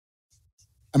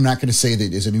 I'm not going to say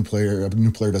that a new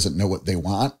player doesn't know what they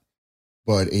want,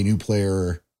 but a new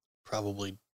player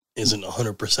Probably isn't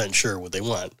 100% sure what they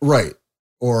want. right.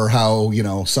 Or how,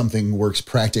 something works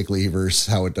practically versus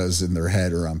how it does in their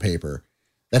head or on paper.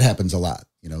 That happens a lot.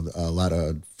 A lot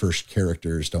of first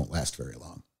characters don't last very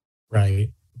long. Right.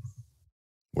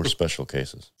 We're special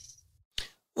cases.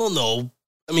 Well, no.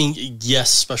 I mean,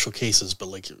 yes, special cases, but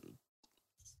like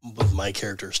with my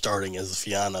character starting as a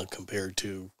Fianna compared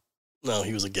to, no,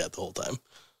 he was a Get the whole time.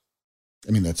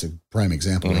 I mean, that's a prime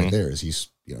example right there. Is he's,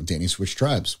 Danny switched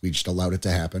tribes. We just allowed it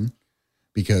to happen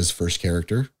because first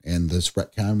character and this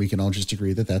retcon, we can all just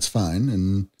agree that that's fine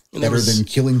and better than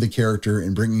killing the character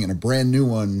and bringing in a brand new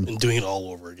one and doing it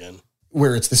all over again.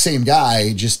 Where it's the same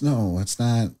guy. Just no, it's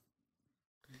not.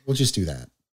 We'll just do that.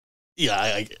 Yeah,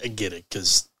 I get it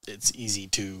because it's easy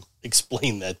to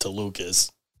explain that to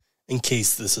Lucas in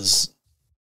case this is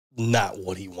not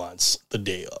what he wants the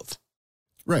day of.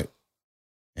 Right.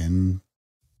 And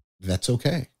that's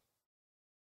okay.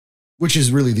 Which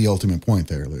is really the ultimate point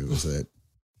there, Lou, is that,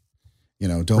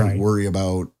 don't worry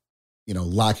about,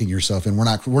 locking yourself in. We're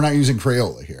not using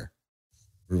Crayola here.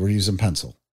 We're using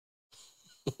pencil.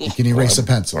 You can erase a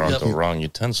pencil. We're on the wrong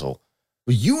utensil.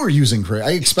 Well, you are using Crayola.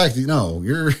 I expect,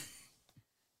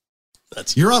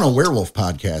 you're on a werewolf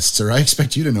podcast, sir. I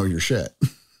expect you to know your shit.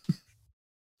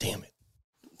 Damn it.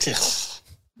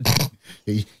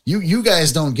 You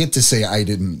guys don't get to say I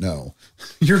didn't know.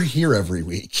 You're here every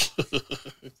week.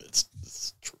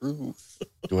 It's true.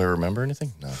 Do I remember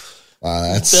anything? No.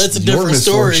 That's a different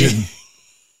story.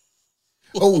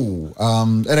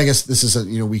 And I guess this is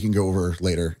we can go over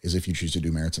later is if you choose to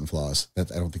do merits and flaws. I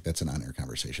don't think that's an on-air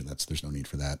conversation. There's no need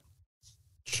for that.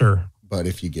 Sure. But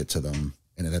if you get to them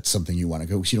and that's something you want to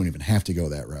go, you don't even have to go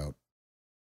that route.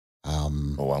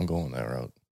 I'm going that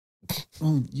route.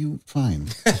 Well, fine.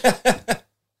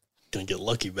 Gonna get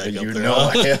lucky back up You there. know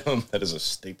Huh? I am. That is a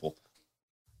staple.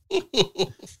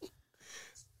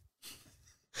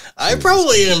 I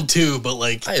probably am too, but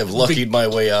like I have luckied my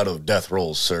way out of death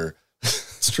rolls, sir.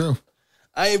 It's true.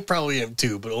 I probably am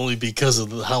too, but only because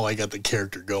of how I got the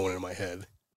character going in my head.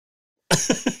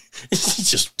 He's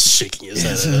just shaking his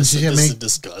head at us. Yeah, This is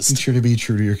disgust. Make sure to be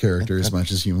true to your character as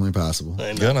much as humanly possible.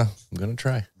 I know. I'm gonna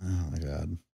try. Oh my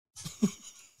God.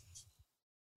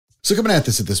 So coming at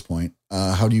this at this point,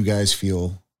 how do you guys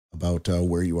feel about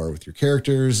where you are with your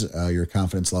characters, your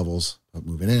confidence levels,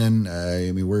 moving in?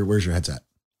 Where's your head's at?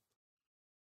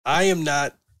 I am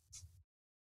not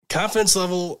confidence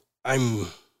level. I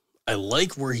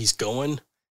like where he's going.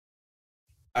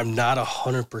 I'm not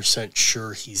 100%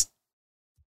 sure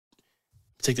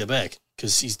take that back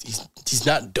because he's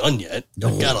not done yet. No.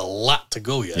 I've got a lot to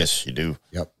go yet. Yes, you do.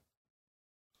 Yep.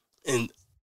 And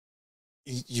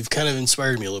you've kind of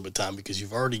inspired me a little bit, Tom, because you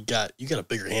got a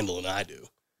bigger handle than I do.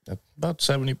 About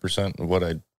 70% of what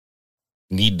I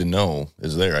need to know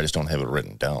is there. I just don't have it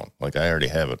written down. Like I already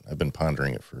have it. I've been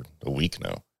pondering it for a week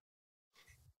now.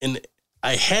 And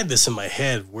I had this in my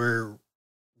head where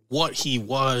what he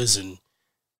was and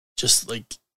just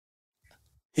like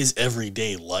his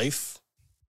everyday life,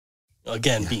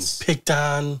 again, being picked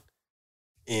on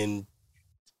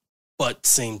but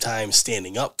same time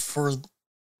standing up for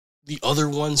the other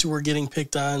ones who were getting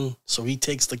picked on. So he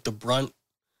takes like the brunt.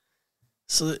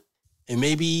 And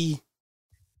maybe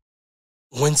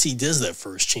once he does that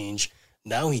first change,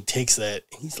 now he takes that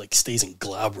and he's like stays in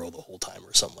Glabro the whole time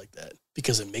or something like that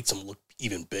because it makes him look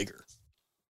even bigger.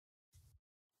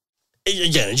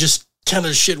 Again, it just kind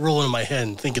of shit rolling in my head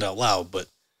and thinking out loud, but.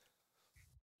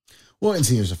 Well, and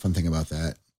see, there's a fun thing about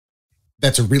that.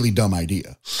 That's a really dumb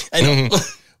idea. I know.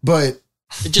 But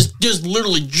it just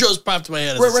literally just popped in my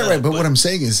head. Right. But what I'm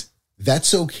saying is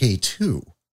that's okay too.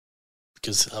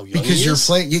 Because how young because he you're is?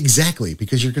 playing exactly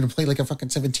because you're going to play like a fucking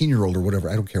 17-year-old or whatever.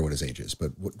 I don't care what his age is,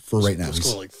 but for right now, He's he's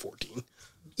going like 14.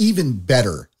 even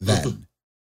better then.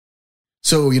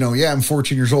 So, I'm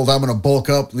 14 years old. I'm going to bulk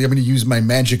up. I'm going to use my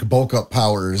magic bulk up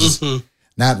powers,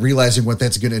 not realizing what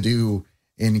that's going to do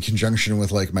in conjunction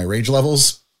with like my rage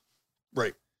levels.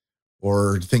 Right.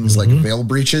 Or things like veil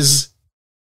breaches.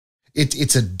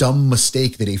 It's a dumb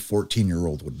mistake that a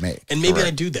 14-year-old would make. And maybe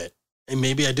I do that. And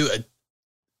maybe I do it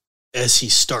as he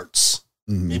starts.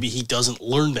 Maybe he doesn't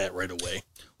learn that right away.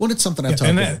 Well, it's something I've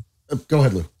talked about. Go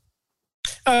ahead, Lou.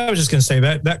 I was just going to say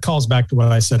that calls back to what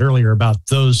I said earlier about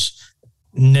those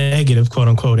negative quote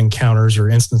unquote encounters or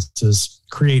instances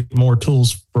create more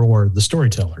tools for the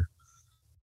storyteller.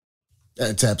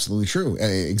 That's absolutely true.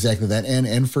 Exactly that.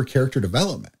 And for character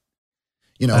development,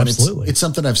 absolutely. It's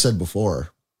something I've said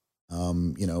before.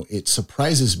 It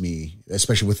surprises me,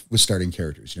 especially with starting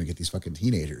characters, get these fucking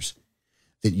teenagers,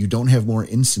 that you don't have more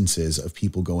instances of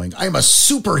people going, I'm a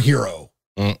superhero.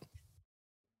 Yeah.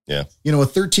 A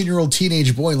 13-year-old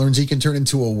teenage boy learns he can turn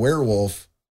into a werewolf.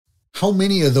 How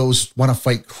many of those want to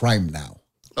fight crime now?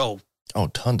 Oh,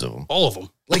 tons of them. all of them.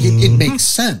 Like it makes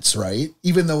sense, right?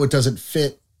 Even though it doesn't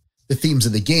fit the themes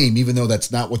of the game, even though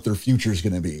that's not what their future is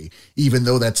going to be, even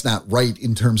though that's not right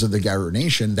in terms of the Gyro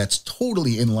Nation, that's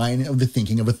totally in line of the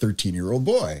thinking of a 13-year-old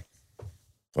boy.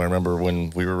 I remember when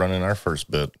we were running our first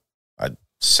bit, I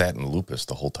sat in lupus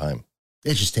the whole time.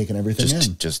 It's just taking everything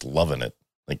in. Just loving it.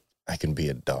 Like I can be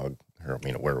a dog, or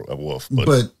a wolf.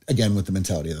 But again, with the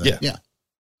mentality of that. Yeah.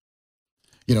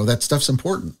 That stuff's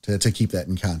important to keep that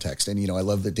in context. And, I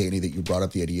love that, Danny, that you brought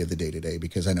up the idea of the day-to-day,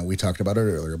 because I know we talked about it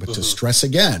earlier, but to stress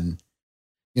again,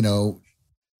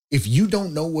 if you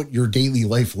don't know what your daily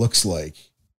life looks like,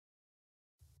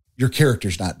 your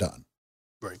character's not done.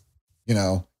 Right.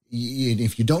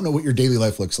 If you don't know what your daily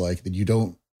life looks like, then you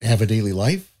don't have a daily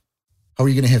life. How are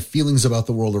you going to have feelings about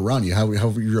the world around you? How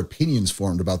are your opinions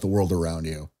formed about the world around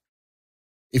you?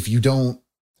 If you don't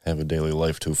have a daily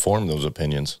life to form those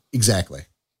opinions. Exactly.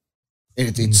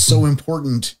 And it's so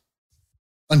important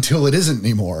until it isn't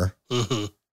anymore,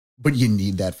 but you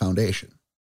need that foundation.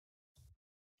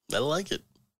 I like it.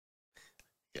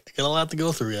 I got a lot to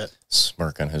go through yet.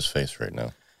 Smirk on his face right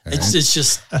now. It's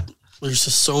just, there's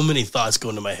just so many thoughts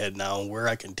going to my head now where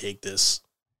I can take this.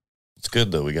 It's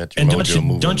good though. We got your and mojo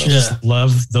moving. Don't you just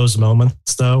love those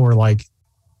moments though, where like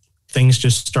things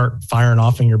just start firing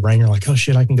off in your brain? You're like, oh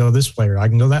shit, I can go this way or I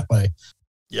can go that way.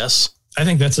 Yes. I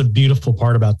think that's a beautiful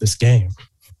part about this game.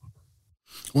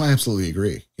 Well, I absolutely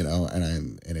agree.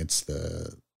 And it's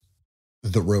the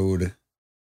road.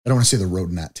 I don't want to say the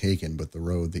road not taken, but the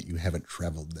road that you haven't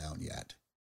traveled down yet.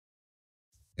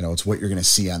 It's what you're going to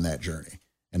see on that journey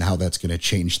and how that's going to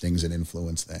change things and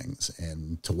influence things,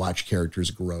 and to watch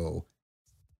characters grow.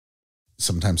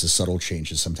 Sometimes the subtle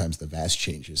changes, sometimes the vast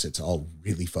changes. It's all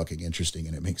really fucking interesting,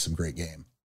 and it makes some great game.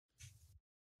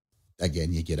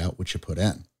 Again, you get out what you put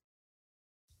in.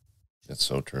 That's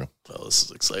so true. Well, this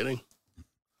is exciting.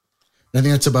 I think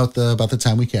that's about the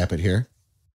time we cap it here.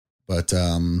 But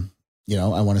I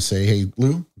want to say, hey,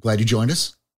 Lou, glad you joined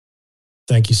us.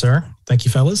 Thank you, sir. Thank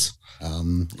you, fellas.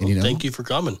 Thank you for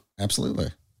coming.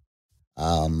 Absolutely.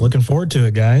 Looking forward to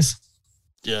it, guys.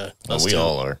 Yeah, we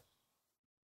all are.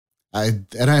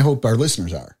 I hope our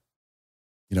listeners are.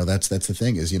 That's the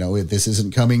thing is, this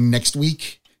isn't coming next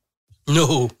week.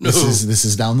 No. This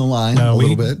is down the line a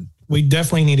little bit. We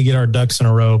definitely need to get our ducks in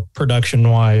a row, production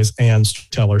wise and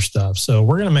teller stuff. So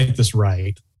we're going to make this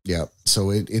right. Yeah. So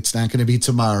it's not going to be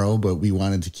tomorrow, but we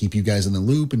wanted to keep you guys in the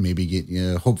loop and maybe get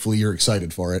you. Hopefully you're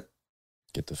excited for it.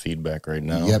 Get the feedback right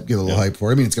now. Yep. Get a little hype for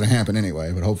it. I mean, it's going to happen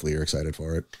anyway, but hopefully you're excited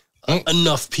for it.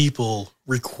 Enough people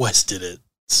requested it,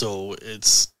 so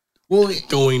it's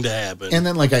going to happen. And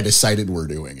then I decided we're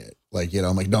doing it.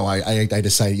 I'm like, no, I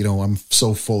decided, I'm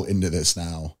so full into this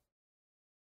now.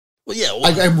 Well, yeah.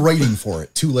 I'm writing for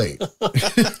it. Too late.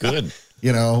 Good.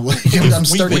 You know, like, I'm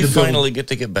starting we to build. finally get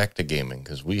to get back to gaming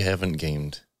because we haven't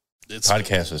gamed.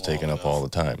 Podcast is taken up all the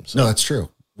time. So. No, that's true.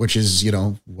 Which is, you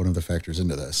know, one of the factors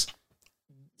into this.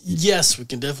 Yes, we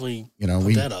can definitely. You know,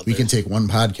 put that out we there. can take one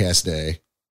podcast day,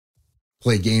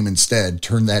 play game instead,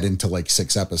 turn that into like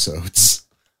 6 episodes,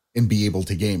 and be able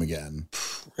to game again.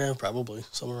 Yeah, probably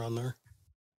somewhere around there.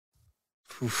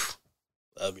 Oof,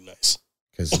 that'd be nice.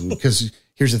 Because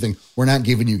here's the thing, we're not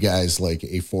giving you guys like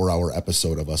a 4-hour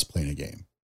episode of us playing a game.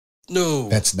 No,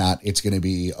 That's not. It's going to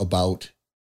be about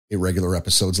a regular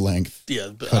episode's length. yeah,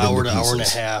 but cut hour into to hour and a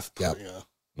pieces. half. Yep.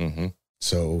 Yeah. Mm-hmm.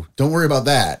 So don't worry about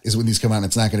that. Is when these come out,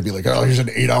 it's not going to be like, oh, here's an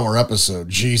 8-hour episode.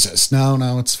 Jesus.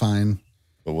 No, it's fine.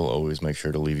 But we'll always make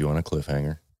sure to leave you on a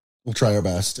cliffhanger. We'll try our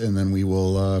best. And then we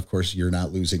will, of course, you're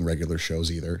not losing regular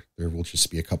shows either. There will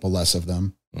just be a couple less of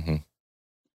them. Mm-hmm.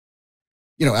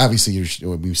 You know, obviously, we're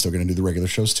still going to do the regular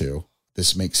shows too.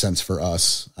 This makes sense for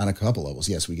us on a couple levels.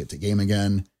 Yes, we get to game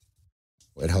again.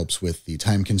 It helps with the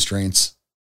time constraints,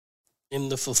 In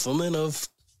the fulfillment of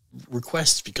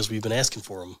requests because we've been asking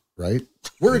for them. right?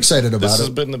 We're excited This about has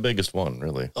it. been the biggest one,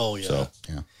 really. Oh yeah, So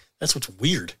that's what's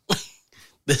weird.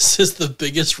 This is the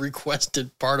biggest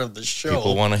requested part of the show.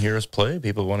 people want to hear us play.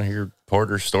 People want to hear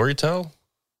Porter's story tell.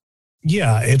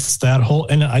 Yeah, it's that whole,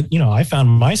 and I found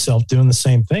myself doing the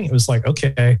same thing. It was like,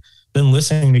 okay, been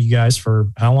listening to you guys for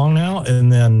how long now?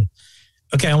 And then,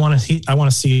 okay, I want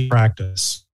to see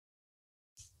practice.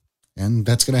 And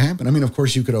that's going to happen. I mean, of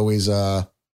course, you could always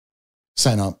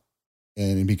sign up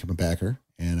and become a backer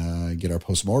and get our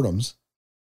postmortems,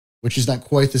 which is not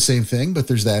quite the same thing, but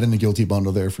there's that in the Guilty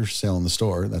Bundle there for sale in the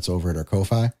store. That's over at our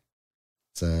Ko-Fi.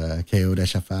 It's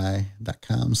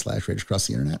ko-fi.com/Rage Across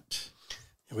the Internet.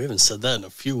 We haven't said that in a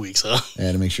few weeks, huh?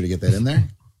 And make sure to get that in there.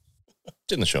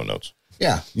 It's in the show notes.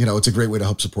 Yeah, it's a great way to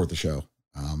help support the show.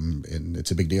 And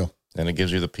it's a big deal, And it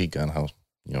gives you the peek on how,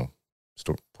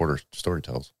 Porter story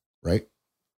tells. right?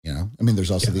 I mean,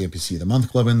 there's also the NPC of the Month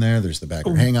Club in there. There's the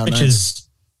Backer Hangout which nights.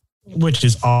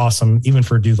 is awesome, even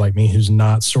for a dude like me who's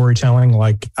not storytelling.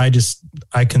 Like I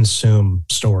consume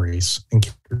stories and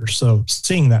characters, so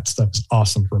seeing that stuff is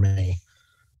awesome for me.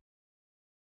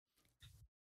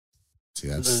 See,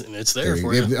 that's And it's there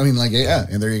for you. I mean, like, yeah,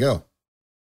 and there you go.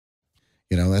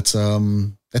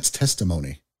 That's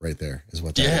testimony right there, is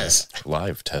what that is.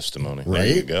 Live testimony. Right?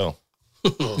 There you go.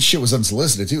 This shit was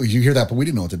unsolicited too. You hear that, but we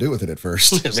didn't know what to do with it at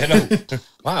first.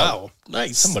 Wow.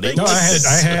 Nice. Somebody- No, I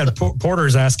had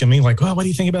Porters asking me like, well, what do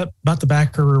you think about the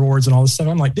backer rewards and all this stuff?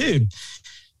 I'm like, dude,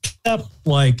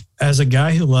 like as a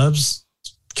guy who loves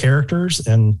characters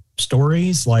and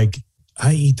stories, like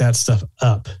I eat that stuff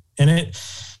up. And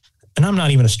I'm not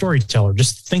even a storyteller.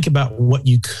 Just think about what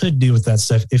you could do with that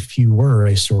stuff if you were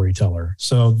a storyteller.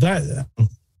 So that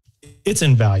it's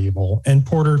invaluable. And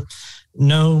Porter,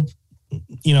 no,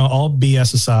 all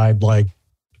BS aside, like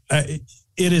it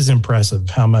is impressive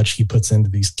how much he puts into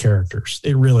these characters.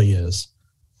 It really is.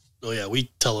 Oh yeah, we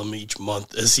tell him each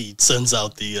month as he sends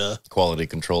out the Quality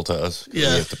control to us.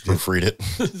 Yeah. We have to proofread it.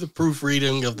 the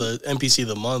proofreading of the NPC of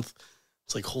the month.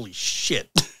 It's like, holy shit.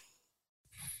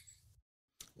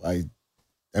 I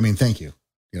mean, thank you.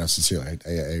 Sincerely,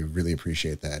 I really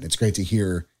appreciate that. It's great to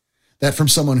hear that from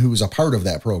someone who's a part of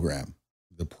that program.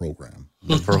 The program.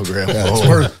 The program. Yeah, it's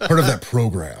part of that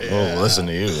program. Oh, listen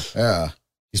to you. Yeah.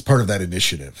 He's part of that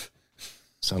initiative.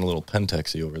 Sound a little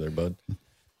Pentexy over there, bud.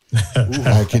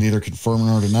 I can either confirm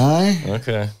or deny.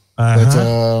 Okay.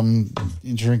 But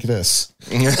you drink this.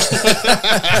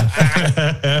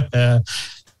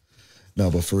 No,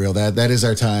 but for real, that is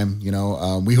our time.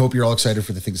 We hope you're all excited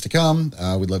for the things to come.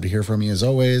 We'd love to hear from you as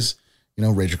always.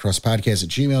 Rage Across Podcast at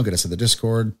Gmail. Get us to the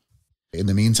Discord. In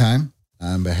the meantime,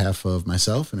 on behalf of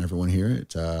myself and everyone here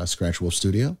at Scratch Wolf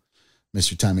Studio,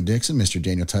 Mr. Tommy Dixon, Mr.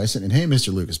 Daniel Tyson, and hey,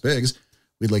 Mr. Lucas Biggs,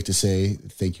 we'd like to say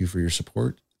thank you for your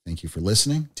support. Thank you for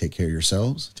listening. Take care of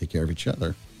yourselves. Take care of each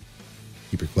other.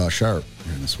 Keep your claws sharp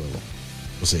here in the swivel.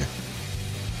 We'll see you.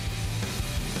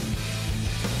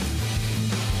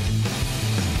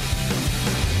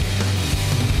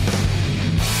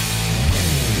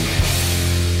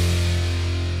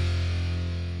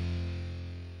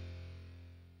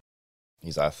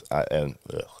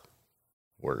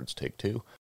 Words take 2.